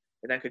feet.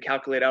 And I could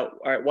calculate out,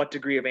 all right, what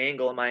degree of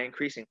angle am I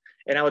increasing?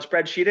 And I would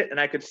spreadsheet it, and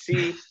I could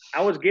see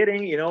I was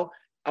getting,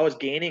 I was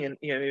gaining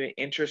maybe an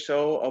inch or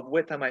so of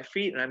width on my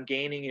feet, and I'm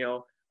gaining,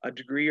 a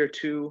degree or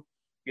two,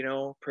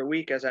 per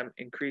week as I'm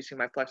increasing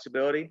my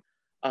flexibility.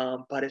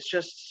 But it's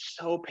just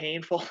so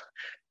painful,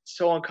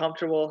 so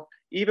uncomfortable.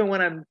 Even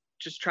when I'm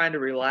just trying to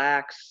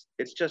relax,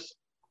 it's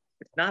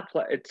not,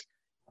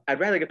 I'd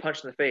rather get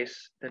punched in the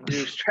face than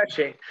do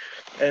stretching.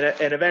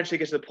 And eventually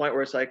get to the point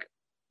where it's like,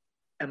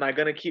 am I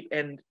going to keep,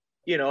 and,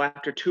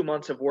 after 2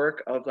 months of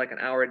work of like an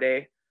hour a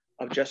day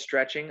of just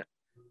stretching,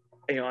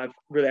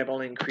 I've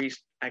only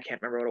increased, I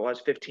can't remember what it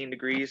was, 15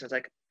 degrees. And it's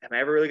like, am I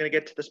ever really going to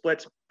get to the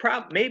splits?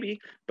 Maybe,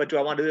 but do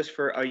I want to do this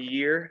for a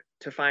year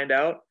to find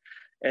out?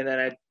 And then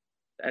I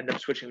end up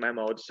switching my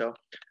modes. So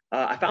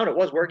I found it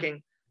was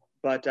working,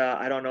 but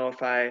I don't know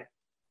if I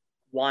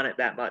want it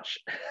that much.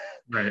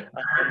 Right.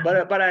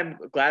 But I'm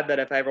glad that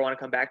if I ever want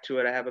to come back to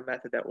it, I have a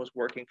method that was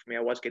working for me.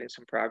 I was getting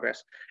some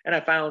progress, and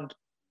I found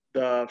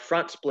the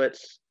front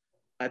splits.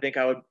 I think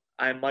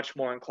I'm much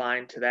more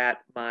inclined to that.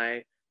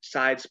 My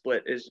side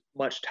split is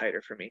much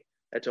tighter for me.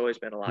 It's always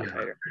been a lot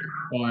tighter.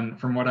 Well, and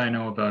from what I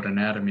know about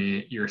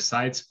anatomy, your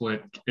side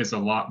split is a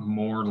lot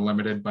more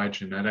limited by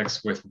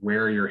genetics with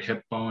where your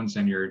hip bones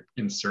and your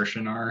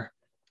insertion are,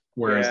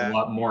 whereas a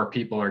lot more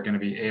people are going to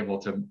be able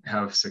to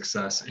have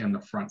success in the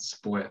front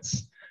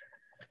splits.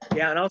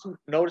 Yeah, and I was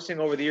noticing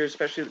over the years,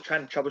 especially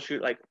trying to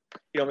troubleshoot, like,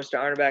 Mr.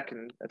 Arnebeck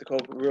and at the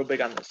Cove, real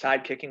big on the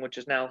side kicking, which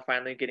is now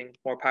finally getting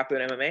more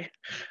popular in MMA.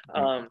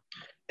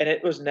 And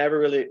it was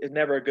never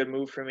a good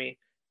move for me.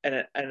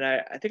 And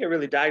I think I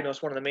really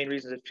diagnosed one of the main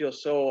reasons it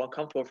feels so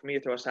uncomfortable for me to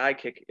throw a side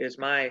kick is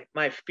my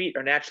feet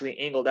are naturally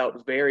angled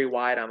out very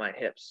wide on my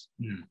hips.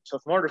 So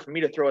in order for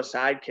me to throw a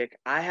side kick,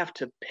 I have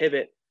to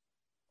pivot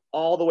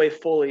all the way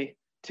fully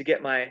to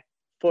get my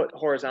foot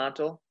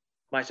horizontal.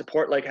 My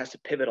support leg has to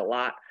pivot a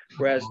lot.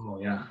 Whereas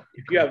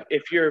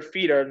if your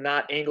feet are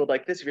not angled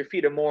like this, if your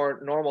feet are more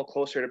normal,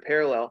 closer to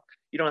parallel,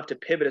 you don't have to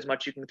pivot as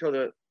much. You can throw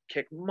the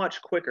kick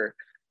much quicker,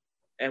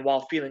 and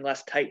while feeling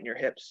less tight in your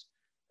hips.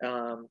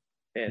 And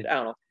I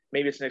don't know,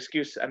 maybe it's an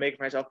excuse I make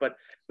for myself, but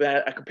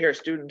I compare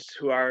students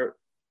who are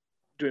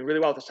doing really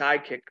well with the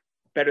side kick,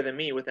 better than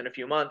me within a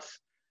few months,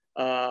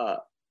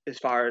 as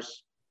far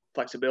as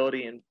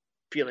flexibility and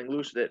feeling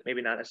loose with it.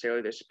 Maybe not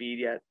necessarily their speed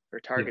yet or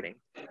targeting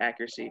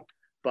accuracy,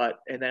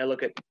 and then I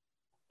look at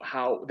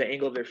how the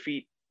angle of their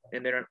feet,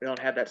 and they don't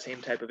have that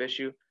same type of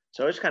issue.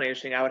 So it's kind of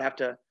interesting. I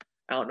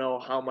don't know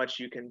how much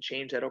you can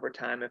change that over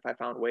time if I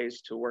found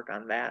ways to work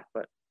on that,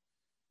 but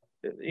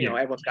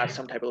everyone's got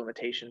some type of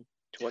limitation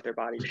to what their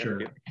body's going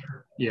to do.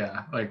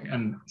 Yeah,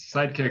 and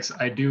side kicks,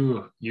 I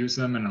do use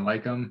them and I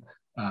like them,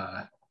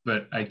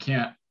 but I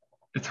can't.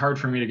 It's hard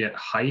for me to get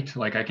height.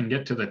 Like I can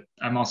get to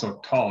I'm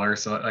also taller,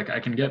 so I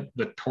can get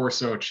the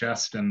torso,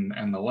 chest,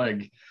 and the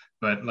leg,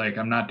 but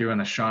I'm not doing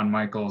the Shawn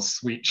Michaels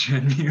sweet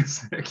chin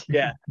music.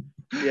 Yeah.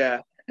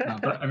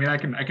 But I mean, I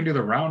can do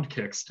the round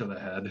kicks to the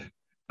head.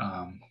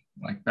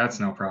 That's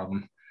no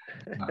problem.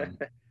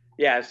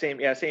 Same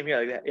here.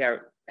 Like that. Yeah,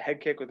 head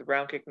kick with the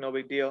round kick, no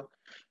big deal.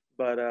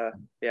 But a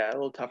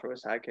little tougher with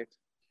side kicks.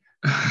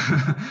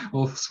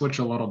 We'll switch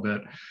a little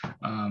bit.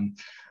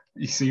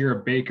 You see, you're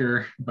a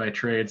baker by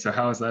trade, so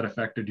how has that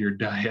affected your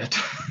diet?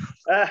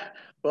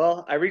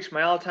 Well, I reached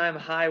my all-time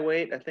high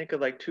weight, I think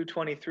of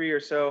 223 or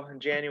so in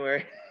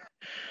January,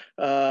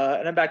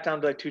 and I'm back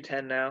down to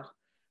 210 now.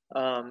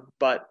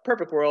 But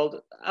perfect world,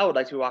 I would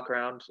like to walk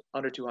around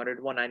under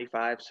 200,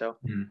 195. So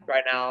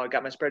right now I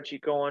got my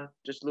spreadsheet going,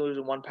 just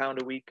losing 1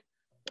 pound a week.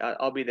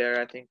 I'll be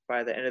there, I think,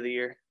 by the end of the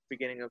year,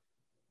 beginning of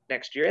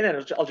next year, and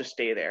then I'll just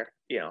stay there.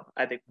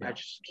 I think I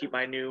just keep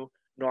my new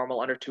normal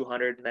under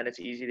 200, and then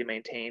it's easy to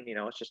maintain.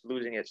 It's just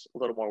losing it's a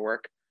little more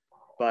work,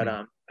 But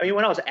I mean,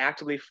 when I was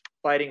actively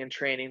fighting and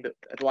training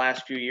the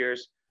last few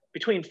years,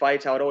 between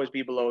fights, I would always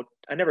be below.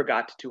 I never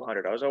got to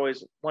 200. I was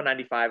always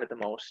 195 at the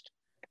most,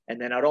 and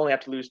then I'd only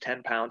have to lose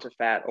 10 pounds of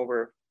fat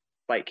over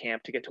fight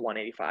camp to get to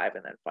 185,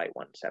 and then fight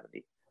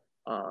 170.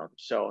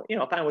 So you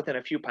know, if I'm within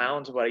a few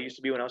pounds of what I used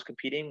to be when I was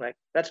competing, like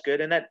that's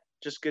good, and that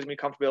just gives me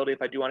comfortability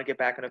if I do want to get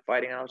back into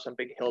fighting. I don't have some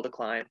big hill to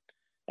climb,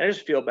 and I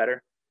just feel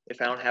better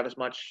if I don't have as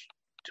much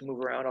to move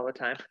around all the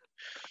time.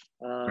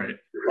 Right.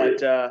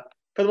 But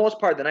for the most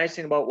part, the nice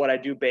thing about what I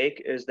do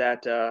bake is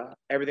that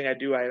everything I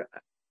do,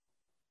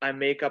 I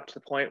make up to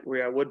the point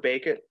where I would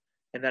bake it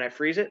and then I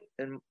freeze it.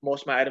 And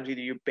most of my items either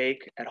you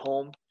bake at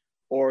home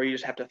or you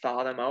just have to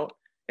thaw them out.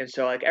 And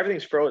so like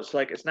everything's frozen. So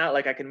like it's not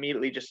like I can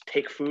immediately just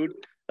take food.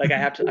 Like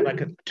I'm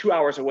like 2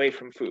 hours away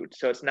from food,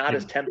 so it's not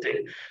as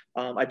tempting.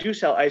 I do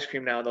sell ice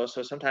cream now though,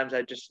 so sometimes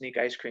I just sneak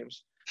ice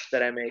creams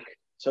that I make.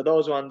 So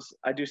those ones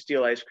I do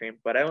steal ice cream,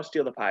 but I don't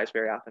steal the pies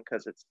very often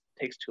because it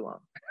takes too long.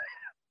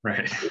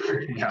 Right.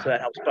 Yeah. So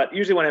that helps. But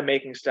usually when I'm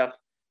making stuff,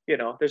 you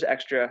know, there's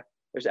extra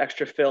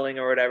filling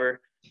or whatever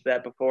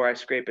that before I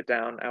scrape it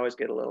down, I always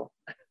get a little.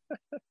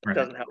 Right.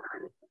 Doesn't help.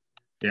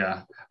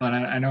 Yeah. Well,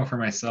 I know for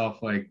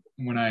myself, like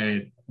when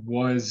I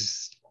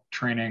was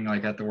training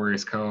like at the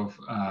Warriors Cove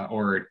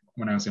or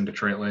when I was in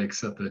Detroit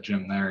Lakes at the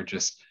gym there,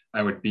 just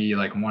I would be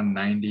like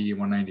 190,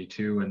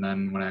 192. And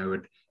then when I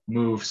would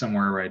move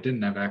somewhere where I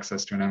didn't have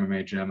access to an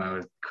MMA gym, I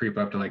would creep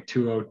up to like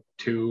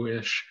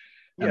 202-ish.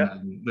 And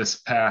then this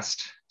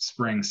past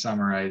spring,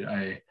 summer,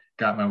 I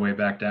got my way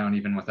back down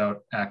even without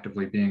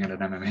actively being at an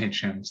MMA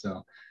gym.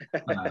 So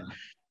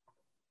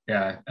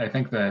yeah, I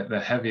think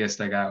the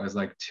heaviest I got was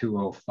like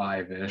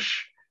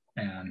 205-ish,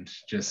 and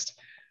just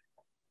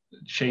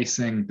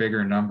chasing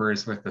bigger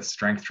numbers with the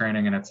strength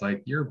training. And it's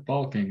like, you're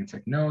bulking. It's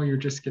like, no, you're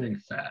just getting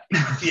fat.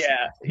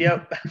 Yeah.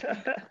 Yep.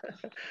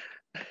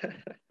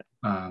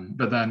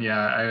 But then,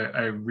 yeah,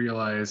 I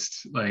realized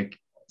like,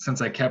 since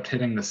I kept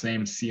hitting the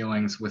same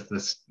ceilings with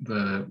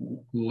the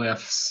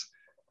lifts,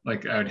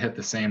 like I would hit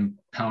the same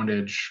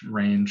poundage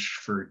range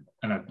for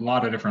and a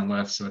lot of different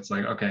lifts. So it's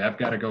like, okay, I've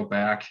got to go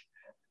back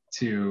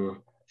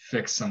to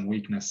fix some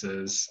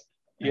weaknesses.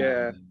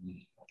 Yeah.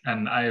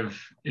 And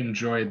I've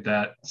enjoyed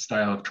that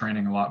style of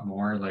training a lot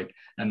more. Like,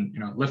 and you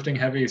know, lifting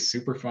heavy is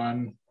super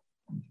fun,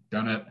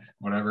 done it,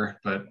 whatever.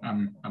 But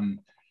I'm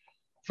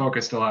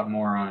focused a lot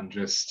more on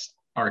just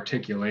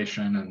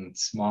articulation and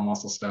small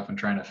muscle stuff and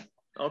trying to.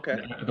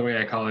 Okay. The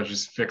way I call it is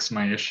just fix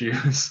my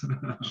issues.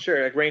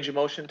 Sure, like range of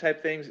motion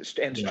type things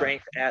and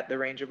strength at the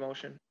range of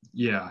motion.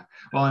 Yeah.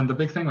 Well, and the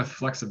big thing with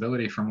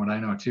flexibility, from what I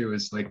know too,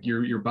 is like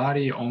your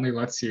body only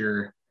lets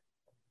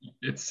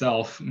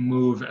itself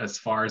move as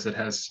far as it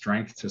has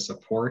strength to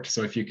support.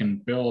 So if you can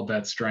build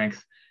that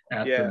strength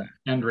at the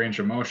end range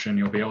of motion,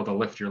 you'll be able to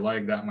lift your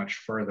leg that much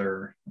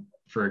further,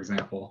 for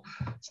example.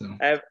 So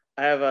I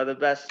have the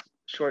best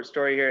short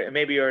story here, and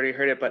maybe you already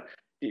heard it, but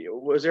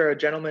was there a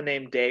gentleman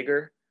named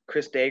Dagger,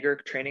 Chris Dagger,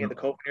 training at the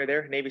Cove near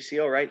there, Navy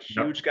SEAL, right?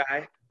 Huge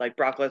guy, like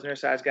Brock Lesnar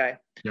size guy.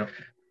 Yep.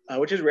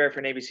 Which is rare for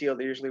Navy SEAL.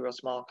 They're usually real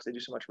small because they do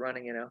so much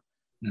running, you know.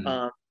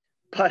 Mm-hmm.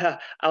 But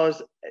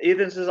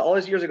this is all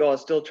these years ago, I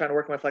was still trying to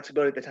work my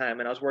flexibility at the time,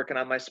 and I was working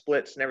on my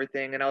splits and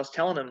everything. And I was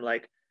telling him,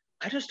 like,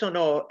 I just don't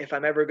know if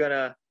I'm ever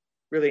gonna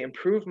really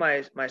improve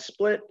my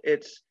split.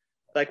 It's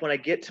like when I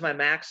get to my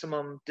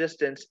maximum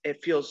distance,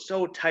 it feels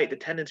so tight. The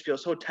tendons feel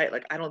so tight.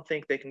 Like I don't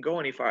think they can go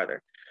any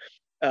farther.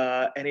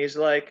 And he's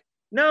like,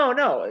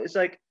 no. It's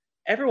like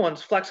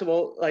everyone's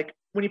flexible. Like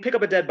when you pick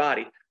up a dead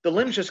body, the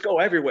limbs just go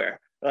everywhere.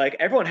 Like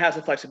everyone has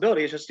the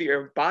flexibility. It's just that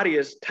your body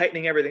is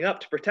tightening everything up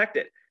to protect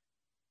it.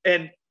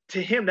 And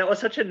to him, that was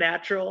such a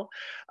natural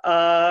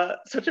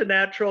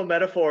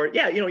metaphor.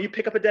 Yeah, you know, you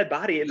pick up a dead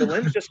body and the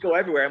limbs just go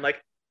everywhere. I'm like,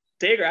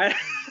 Dagger, I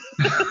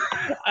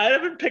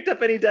haven't picked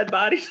up any dead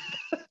bodies.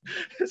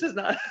 This is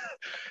not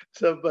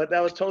so, but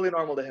that was totally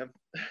normal to him.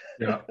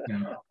 Yeah.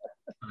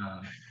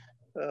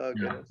 Oh,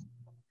 goodness.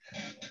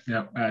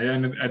 Yeah, I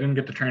didn't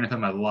get to train with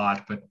him a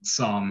lot, but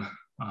some.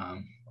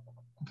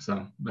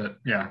 But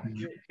yeah,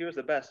 he was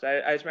the best.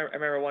 I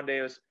remember one day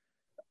it was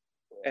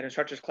an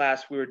instructor's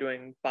class. We were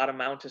doing bottom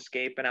mount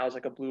escape, and I was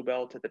like a blue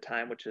belt at the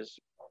time, which is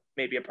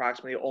maybe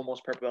approximately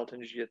almost purple belt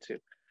in jiu-jitsu.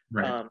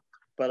 Right.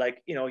 But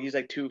like, you know, he's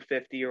like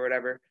 250 or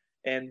whatever,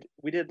 and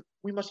we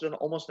must have done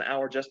almost an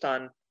hour just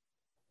on,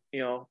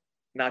 you know,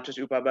 not just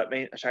upa, but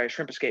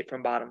shrimp escape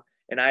from bottom.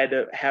 And I had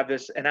to have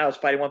this, and I was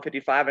fighting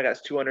 155. I got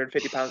this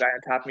 250-pound guy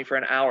on top of me for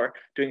an hour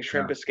doing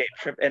shrimp escape,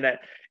 and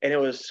it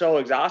was so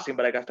exhausting.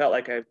 But like I felt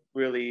like I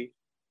really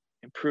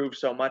improved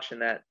so much in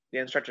that. The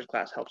instructor's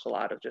class helps a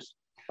lot of just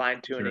fine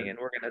tuning, and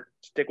we're gonna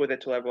stick with it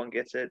till everyone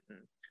gets it. And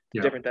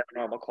it's different than a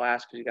normal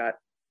class because you got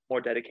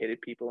more dedicated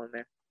people in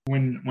there.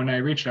 When I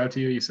reached out to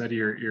you, you said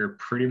you're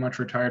pretty much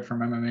retired from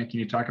MMA. Can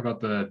you talk about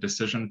the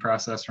decision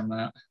process from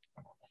that?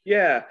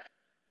 Yeah,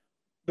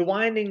 the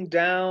winding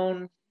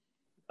down.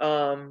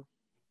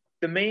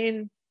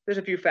 There's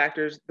a few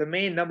factors. The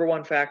main number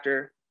one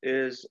factor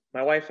is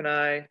my wife and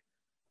I,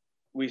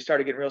 we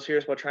started getting real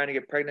serious about trying to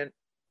get pregnant,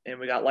 and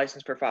we got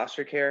licensed for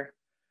foster care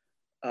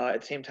at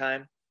the same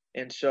time.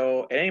 And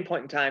so at any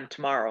point in time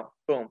tomorrow,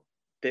 boom,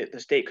 the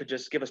state could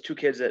just give us 2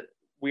 kids that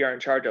we are in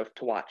charge of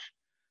to watch.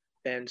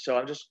 And so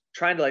I'm just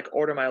trying to like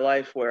order my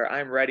life where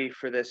I'm ready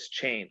for this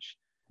change.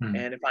 Hmm.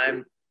 And if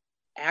I'm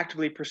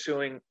actively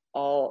pursuing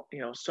all,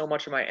 so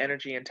much of my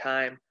energy and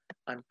time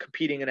on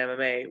competing in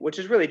MMA, which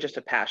is really just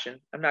a passion.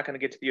 I'm not going to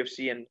get to the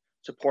UFC and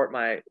support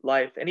my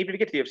life. And even if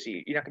you get to the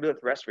UFC, you're not going to do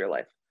it the rest of your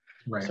life.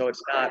 Right. So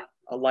it's not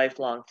a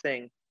lifelong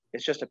thing.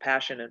 It's just a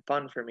passion and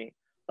fun for me.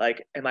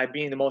 Like, am I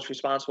being the most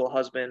responsible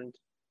husband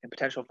and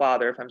potential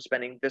father if I'm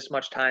spending this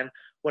much time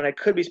when I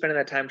could be spending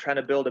that time trying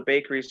to build a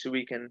bakery so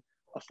we can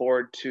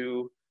afford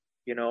to,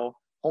 you know,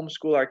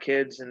 homeschool our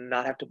kids and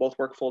not have to both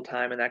work full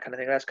time and that kind of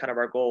thing. That's kind of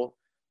our goal,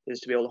 is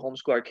to be able to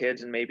homeschool our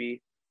kids, and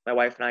maybe my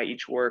wife and I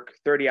each work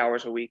 30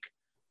 hours a week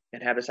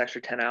and have this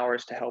extra 10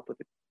 hours to help with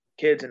the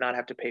kids and not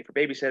have to pay for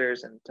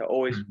babysitters and to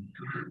always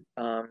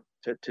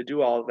to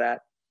do all of that.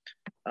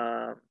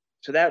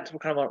 So that's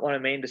kind of one of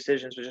the main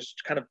decisions, was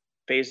just kind of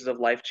phases of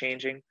life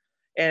changing.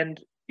 And,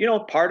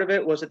 part of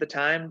it was at the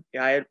time,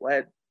 I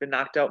had been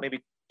knocked out maybe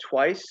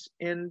twice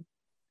in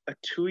a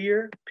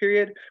 2-year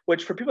period,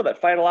 which for people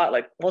that fight a lot,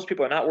 like most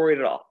people are not worried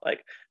at all.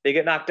 Like they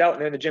get knocked out and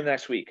they're in the gym the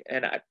next week.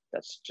 And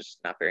that's just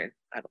not very,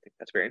 I don't think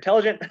that's very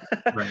intelligent.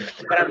 Right.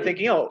 But I'm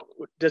thinking,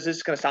 does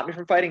this going to stop me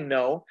from fighting?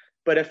 No.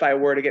 But if I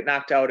were to get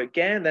knocked out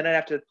again, then I'd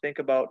have to think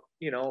about,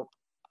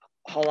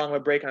 how long of a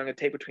break I'm going to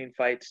take between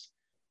fights.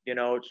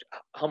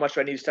 How much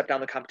do I need to step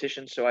down the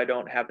competition so I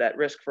don't have that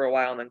risk for a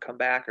while and then come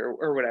back,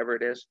 or whatever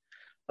it is.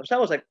 So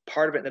that was like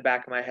part of it in the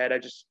back of my head.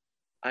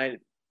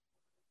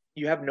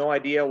 You have no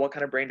idea what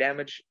kind of brain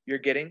damage you're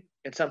getting.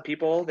 And some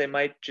people, they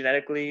might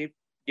genetically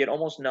get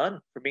almost none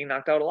from being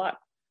knocked out a lot.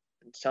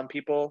 And some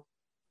people,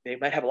 they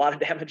might have a lot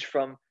of damage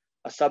from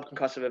a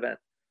subconcussive event.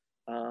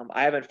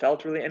 I haven't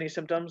felt really any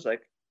symptoms.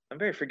 Like, I'm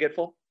very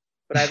forgetful,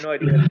 but I have no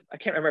idea. I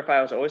can't remember if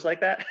I was always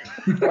like that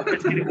or if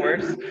it's getting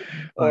worse,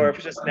 or if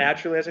it's just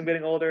naturally as I'm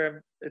getting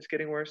older, it's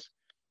getting worse.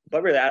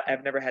 But really,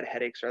 I've never had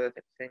headaches or other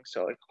things.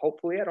 So like,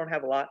 hopefully I don't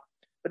have a lot,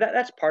 but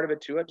that's part of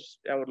it too.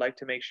 I would like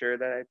to make sure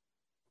that I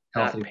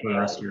Healthy not for the paying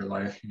rest of your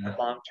life. Yeah.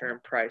 long-term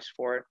price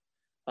for it.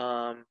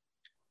 Yeah,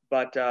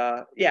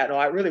 no,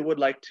 I really would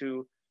like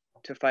to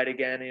fight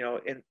again.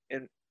 In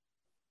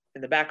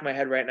the back of my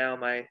head right now,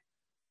 my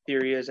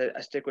theory is I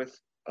stick with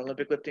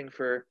Olympic lifting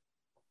for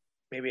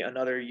maybe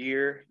another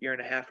year and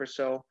a half or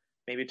so,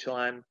 maybe till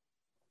I'm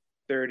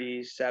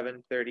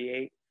 37,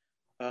 38,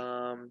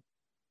 or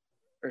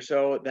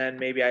so. Then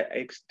maybe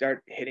I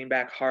start hitting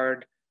back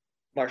hard,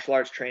 martial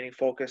arts training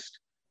focused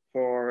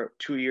for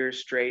 2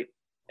 years straight,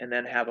 and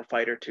then have a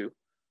fight or two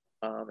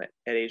at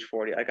age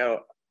 40. Like I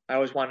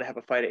always wanted to have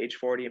a fight at age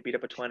 40 and beat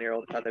up a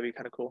 20-year-old. I thought that'd be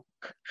kind of cool.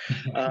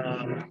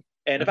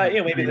 And if I,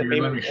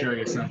 Let me show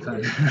you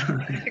something.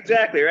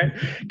 exactly, right?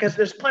 Because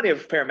there's plenty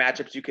of fair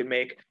matchups you can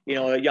make.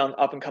 A young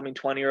up and coming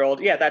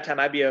 20-year-old. Yeah, at that time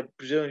I'd be a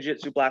Brazilian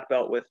Jiu-Jitsu black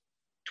belt with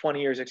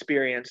 20 years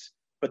experience.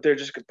 But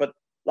but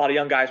a lot of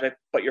young guys, like,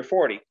 but you're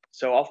 40,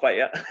 so I'll fight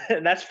you,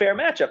 and that's fair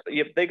matchup.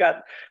 They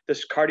got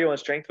this cardio and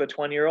strength of a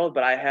 20-year-old,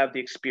 but I have the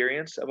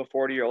experience of a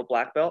 40-year-old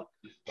black belt.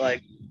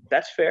 Like,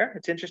 that's fair.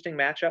 It's an interesting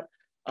matchup.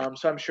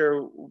 So I'm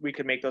sure we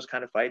could make those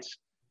kind of fights.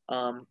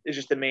 It's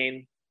just the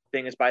main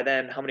thing is, by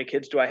then, how many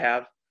kids do I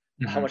have?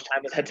 How much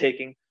time is that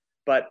taking?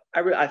 But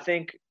I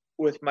think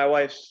with my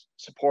wife's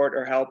support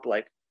or help,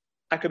 like,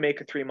 I could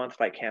make a 3-month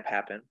fight camp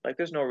happen. Like,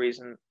 there's no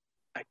reason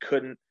I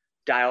couldn't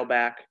dial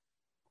back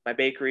my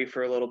bakery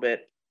for a little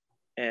bit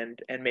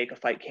and make a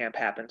fight camp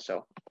happen.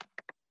 So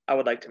I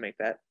would like to make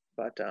that.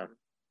 But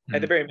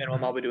at the very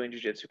minimum, I'll be doing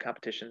jiu-jitsu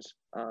competitions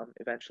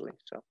eventually.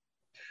 So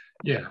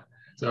yeah.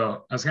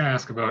 So I was going to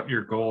ask about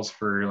your goals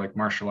for like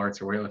martial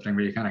arts or weightlifting,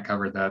 but you kind of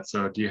covered that.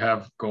 So do you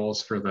have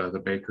goals for the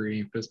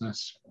bakery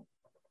business?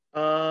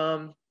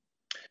 They're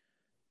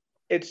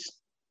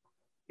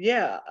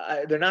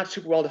not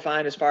super well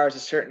defined as far as a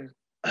certain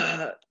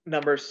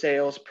number of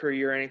sales per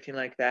year or anything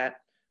like that.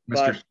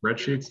 Mr. But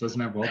Spreadsheets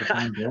doesn't have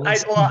well-defined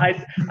goals.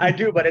 I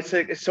do, but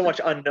it's so much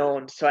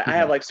unknown. So I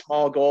have like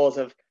small goals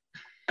of,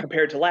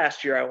 compared to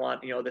last year, I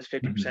want, this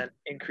 50%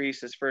 increase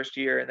this first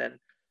year. And then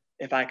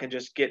if I can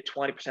just get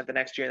 20% the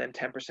next year and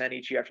then 10%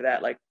 each year after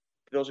that, like,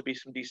 those would be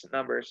some decent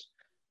numbers.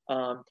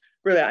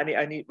 Really,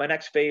 I need my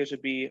next phase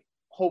would be,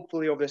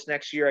 hopefully over this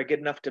next year, I get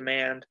enough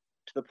demand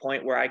to the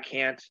point where I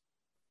can't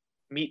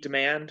meet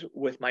demand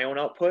with my own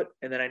output,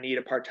 and then I need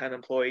a part-time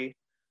employee.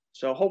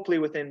 So hopefully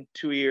within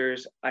 2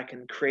 years, I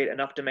can create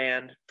enough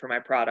demand for my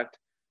product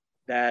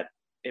that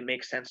it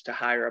makes sense to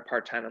hire a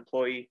part-time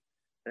employee,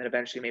 and then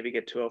eventually maybe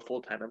get to a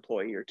full-time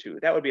employee or two.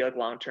 That would be like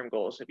long-term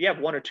goals. If you have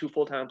 1 or 2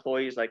 full-time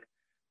employees, like,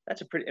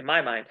 that's in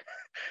my mind,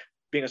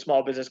 being a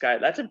small business guy,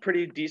 that's a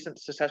pretty decent,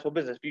 successful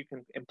business. If you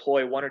can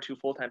employ 1 or 2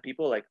 full-time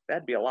people, like,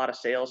 that'd be a lot of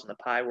sales in the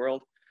pie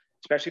world,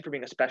 especially for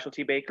being a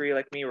specialty bakery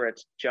like me, where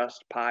it's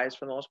just pies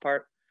for the most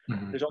part.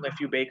 There's only a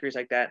few bakeries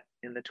like that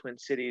in the Twin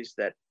Cities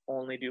that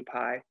only do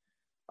pie.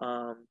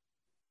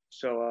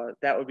 So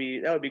that would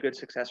be good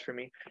success for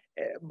me.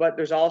 But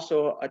there's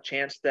also a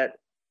chance that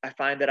I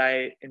find that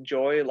I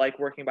enjoy, like,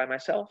 working by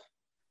myself.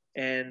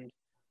 And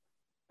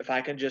if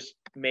I can just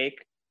make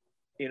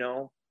you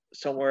know,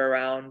 somewhere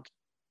around,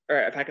 or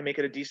if I can make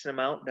it a decent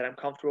amount that I'm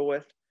comfortable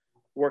with,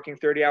 working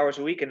 30 hours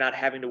a week and not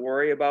having to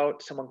worry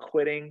about someone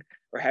quitting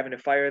or having to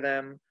fire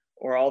them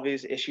or all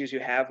these issues you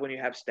have when you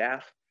have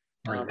staff.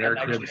 Or their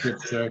kids get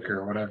sick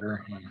or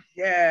whatever.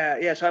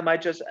 Yeah. So I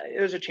might just,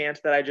 there's a chance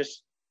that I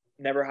just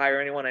never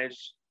hire anyone. I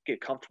just get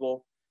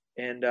comfortable.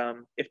 And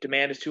if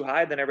demand is too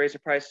high, then I raise the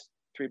price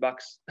 $3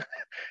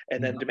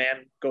 and then demand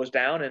goes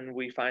down and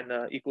we find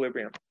the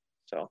equilibrium.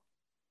 So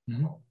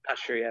not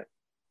sure yet.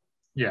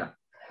 Yeah.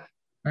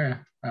 Okay.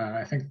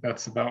 I think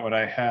that's about what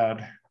I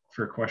had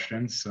for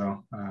questions.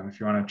 So if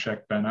you want to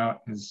check Ben out,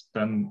 is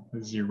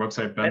your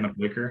website Ben the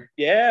Baker?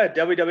 Yeah,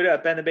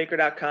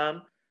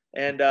 www.benthebaker.com.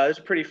 And there's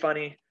a pretty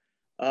funny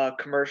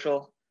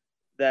commercial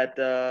that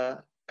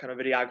kind of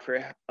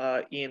videographer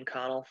Ian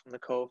Connell from the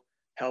Cove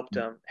helped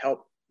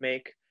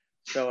make.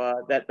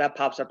 So that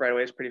pops up right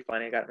away. It's pretty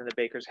funny. I got in the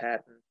baker's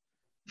hat,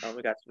 and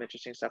we got some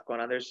interesting stuff going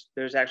on.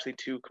 There's actually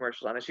 2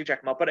 commercials on it. So you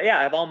check them out. But yeah,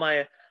 I have all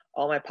my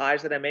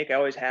pies that I make. I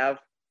always have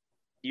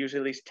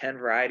usually at least 10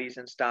 varieties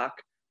in stock.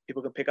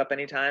 People can pick up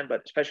anytime,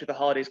 but especially with the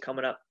holidays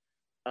coming up,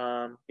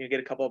 you get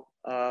a couple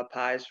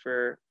pies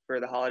for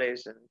the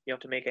holidays, and you don't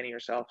have to make any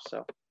yourself.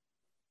 So,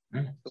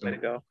 way to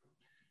go.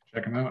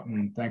 Check them out,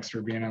 and thanks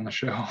for being on the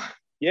show.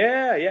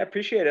 Yeah,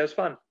 appreciate it. It was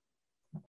fun.